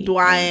Wade.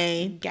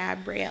 Dwayne.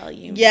 Gabrielle.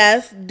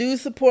 Yes, do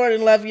support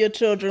and love your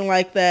children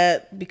like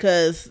that,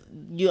 because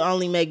you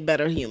only make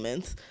better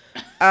humans.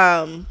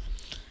 But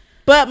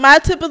my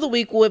tip of the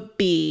week would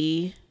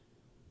be...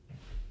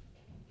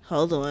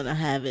 Hold on, I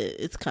have it.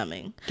 It's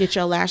coming. Get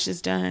your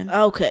lashes done.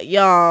 Okay,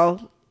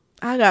 y'all.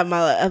 I got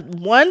my...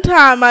 One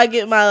time I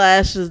get my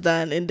lashes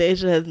done, and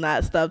Deja has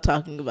not stopped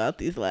talking about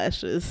these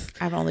lashes.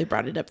 I've only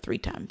brought it up 3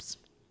 times.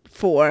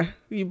 4.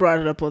 You brought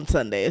it up on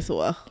Sunday as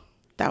well.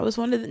 That was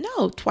one of the...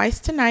 No, twice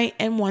tonight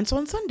and once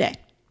on Sunday.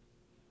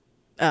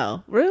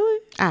 Oh,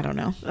 really? I don't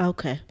know.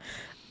 Okay.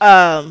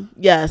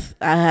 Yes,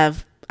 I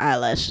have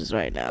eyelashes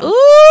right now.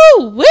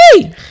 Ooh,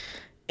 wee!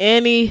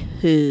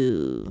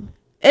 Anywho.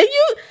 And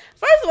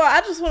first of all,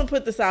 I just want to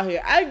put this out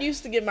here. I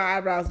used to get my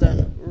eyebrows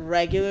done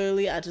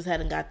regularly. I just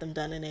hadn't got them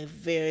done in a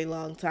very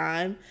long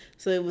time.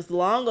 So it was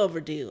long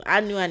overdue. I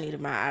knew I needed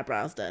my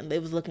eyebrows done. They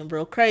was looking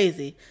real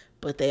crazy,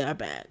 but they are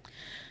back.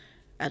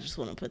 I just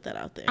want to put that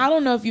out there. I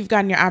don't know if you've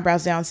gotten your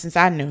eyebrows down since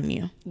I known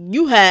you.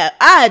 You have.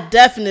 I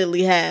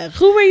definitely have.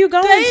 Who were you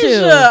going Deja,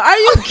 to? are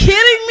you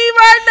kidding me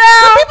right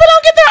now? Some people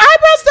don't get their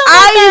eyebrows done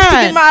I used to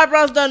get my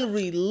eyebrows done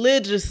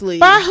religiously.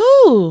 By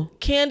who?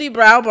 Candy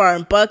Brow Bar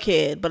in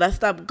Buckhead, but I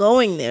stopped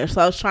going there.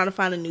 So I was trying to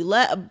find a new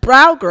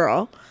brow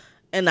girl,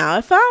 and now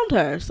I found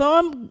her. So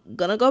I'm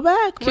gonna go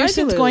back.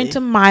 Kirsten's going to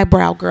my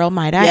brow girl,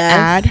 might I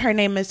add. Her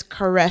name is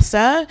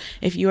Caressa.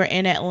 If you are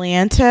in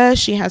Atlanta,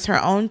 she has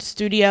her own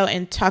studio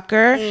in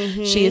Tucker.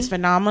 She is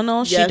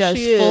phenomenal. She does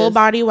full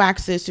body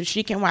waxes, so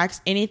she can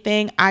wax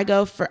anything. I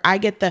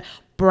get the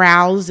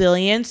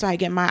Browzillion, so I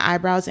get my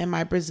eyebrows and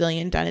my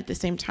Brazilian done at the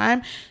same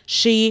time.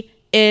 She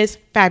is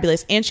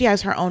fabulous, and she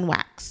has her own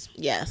wax.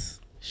 Yes,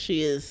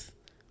 she is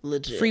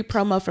legit. Free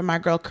promo for my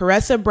girl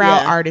Caressa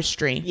Brow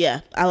Artistry.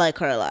 Yeah, I like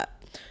her a lot.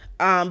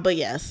 But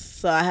yes,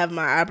 so I have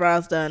my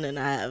eyebrows done and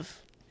I have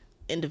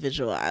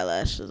individual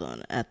eyelashes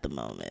on at the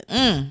moment.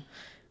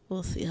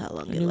 We'll see how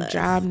long it lasts. New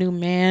job, new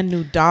man,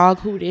 new dog.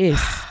 Who this?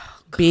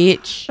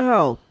 Bitch.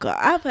 Oh God,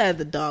 I've had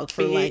the dog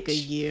for like a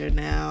year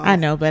now. I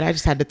know, but I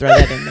just had to throw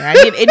that in there.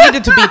 It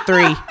needed to be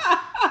 3.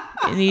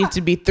 It needed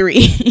to be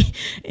 3.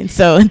 And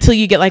so until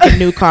you get like a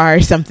new car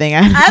or something.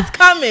 That's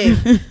coming.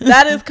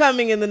 That is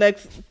coming in the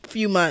next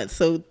few months.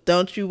 So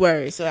don't you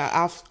worry. So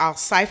I'll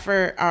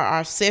cipher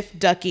or sift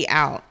Ducky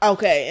out.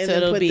 Okay. And so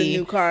then it'll put be the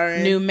new car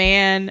in. New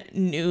man,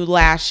 new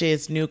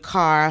lashes, new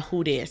car.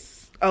 Who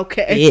this?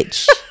 Okay.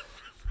 Bitch.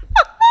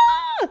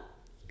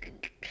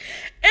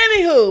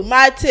 Anywho,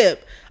 my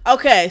tip.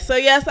 Okay, so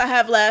yes, I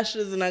have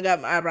lashes and I got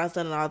my eyebrows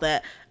done and all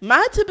that.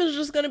 My tip is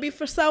just going to be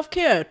for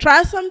self-care.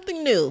 Try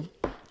something new.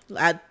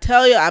 I'm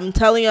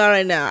telling y'all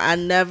right now, I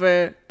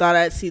never thought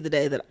I'd see the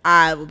day that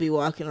I would be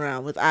walking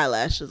around with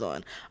eyelashes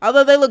on.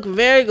 Although they look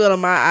very good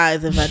on my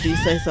eyes, if I do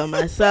say so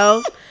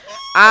myself.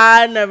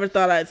 I never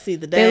thought I'd see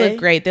the day. They look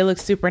great. They look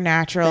super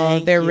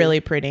natural. They're really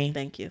pretty.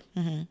 Thank you.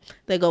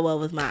 They go well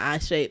with my eye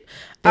shape.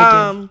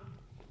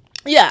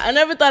 Yeah, I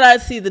never thought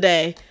I'd see the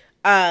day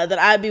that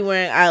I'd be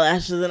wearing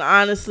eyelashes. And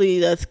honestly,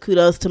 that's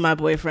kudos to my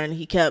boyfriend.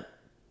 He kept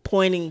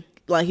pointing.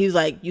 Like, he was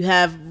like, you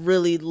have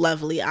really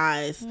lovely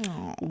eyes.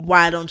 Aww.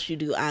 Why don't you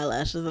do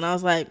eyelashes? And I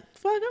was like,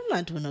 fuck, I'm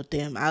not doing no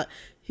damn eye.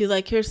 He was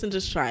like, Kirsten,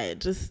 just try it.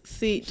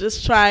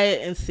 Just try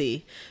it and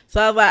see. So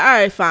I was like, all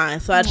right,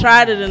 fine. So I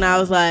tried it and I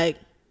was like,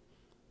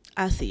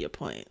 I see your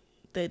point.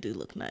 They do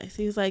look nice.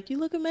 He was like, you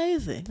look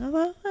amazing. I was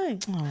like,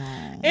 thanks.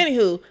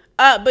 Anywho,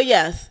 but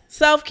yes,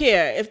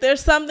 self-care. If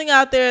there's something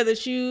out there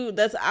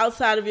that's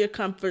outside of your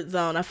comfort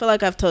zone, I feel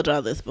like I've told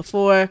y'all this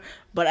before,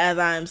 but as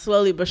I'm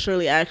slowly but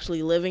surely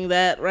actually living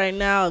that right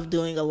now, of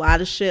doing a lot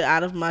of shit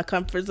out of my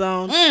comfort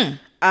zone,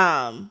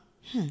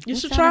 you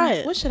should try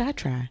it. What should I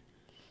try?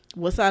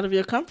 What's out of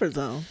your comfort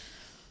zone?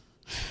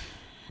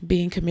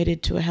 Being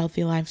committed to a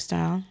healthy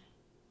lifestyle.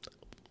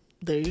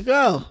 There you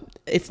go.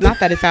 It's not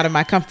that it's out of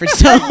my comfort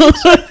zone.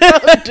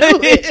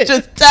 It's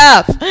just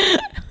tough.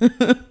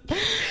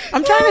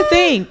 I'm trying to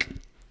think.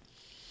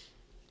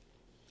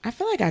 I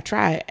feel like I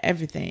try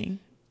everything.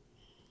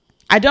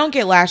 I don't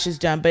get lashes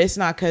done, but it's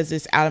not because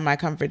it's out of my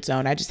comfort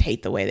zone. I just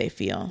hate the way they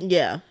feel.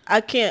 Yeah.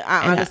 I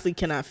honestly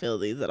cannot feel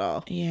these at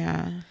all.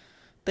 Yeah.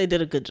 They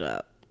did a good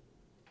job.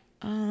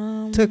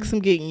 Took some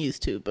getting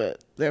used to,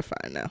 but they're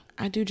fine now.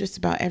 I do just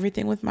about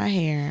everything with my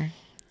hair.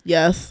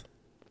 Yes.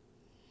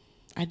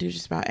 I do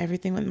just about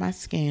everything with my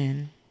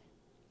skin.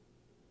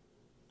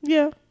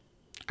 Yeah.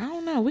 I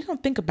don't know. We're going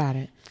to think about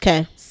it.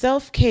 Okay.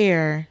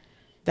 Self-care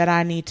that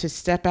I need to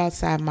step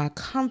outside my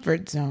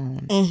comfort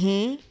zone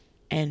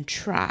and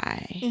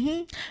try.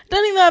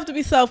 Doesn't even have to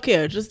be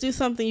self-care. Just do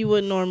something you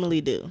wouldn't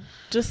normally do.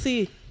 Just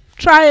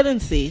try it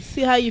and see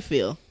how you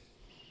feel.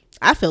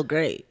 I feel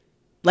great.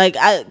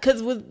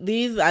 Because with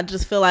these, I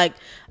just feel like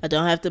I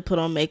don't have to put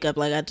on makeup.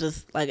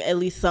 At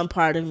least some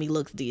part of me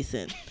looks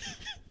decent.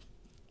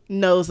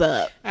 Nose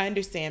up. I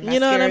understand. You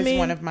know what I mean? Mascara is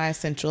one of my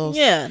essentials.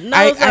 Yeah,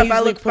 nose up. I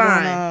look put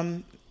fine.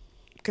 On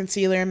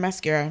concealer and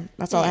mascara.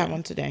 That's all I have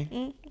on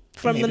today.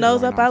 From the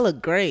nose up, I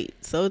look great.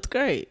 So it's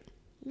great.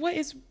 What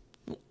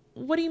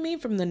do you mean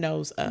from the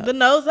nose up? The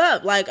nose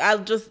up.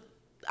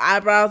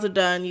 Eyebrows are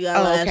done. You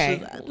got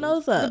lashes. Okay.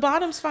 Nose up. The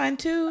bottom's fine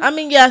too. I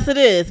mean, yes, it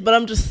is. But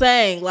I'm just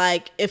saying,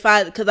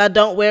 because I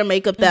don't wear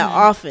makeup that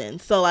often.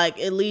 So,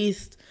 at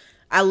least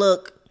I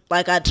look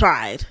like I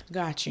tried.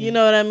 Got you. You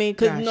know what I mean?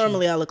 Because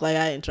normally I look like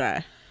I didn't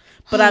try.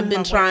 But I've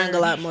been trying a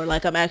lot more.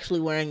 I'm actually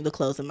wearing the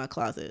clothes in my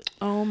closet.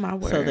 Oh, my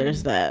word. So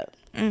there's that.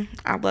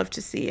 I'd love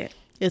to see it.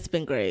 It's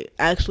been great.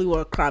 I actually wore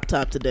a crop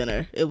top to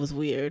dinner. It was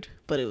weird,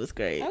 but it was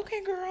great.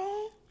 Okay,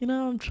 girl.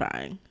 I'm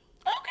trying.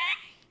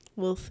 Okay.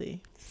 We'll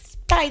see.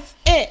 Spice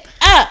it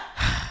up.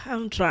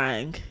 I'm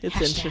trying. It's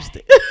Hashtag.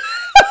 Interesting.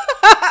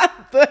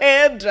 The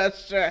hand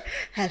gesture.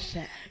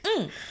 Hashtag.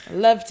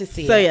 Love to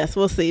see it. So yes,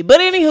 we'll see.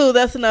 But anywho,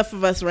 that's enough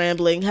of us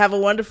rambling. Have a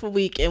wonderful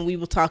week, and we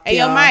will talk to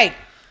y'all. Hey, yo, Mike.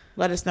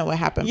 Let us know what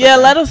happened. Yeah,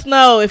 let us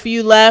know if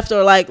you left,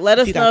 or let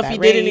us know if you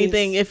raise. did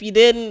anything. If you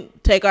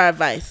didn't, take our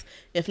advice.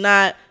 If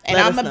not, and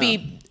I'm gonna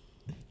be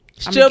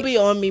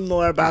on me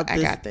more about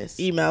this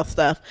email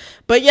stuff.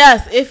 But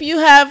yes, if you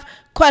have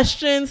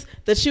questions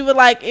that you would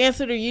like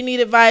answered or you need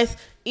advice,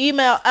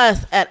 email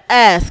us at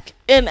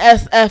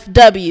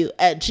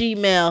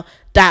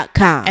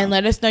asknsfw@gmail.com. And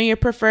let us know your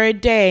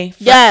preferred day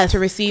to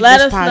receive let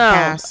this us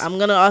podcast. Know. I'm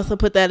going to also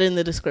put that in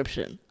the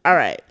description. All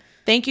right.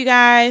 Thank you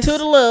guys.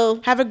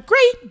 Toodaloo. Have a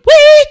great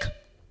week.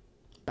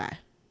 Bye.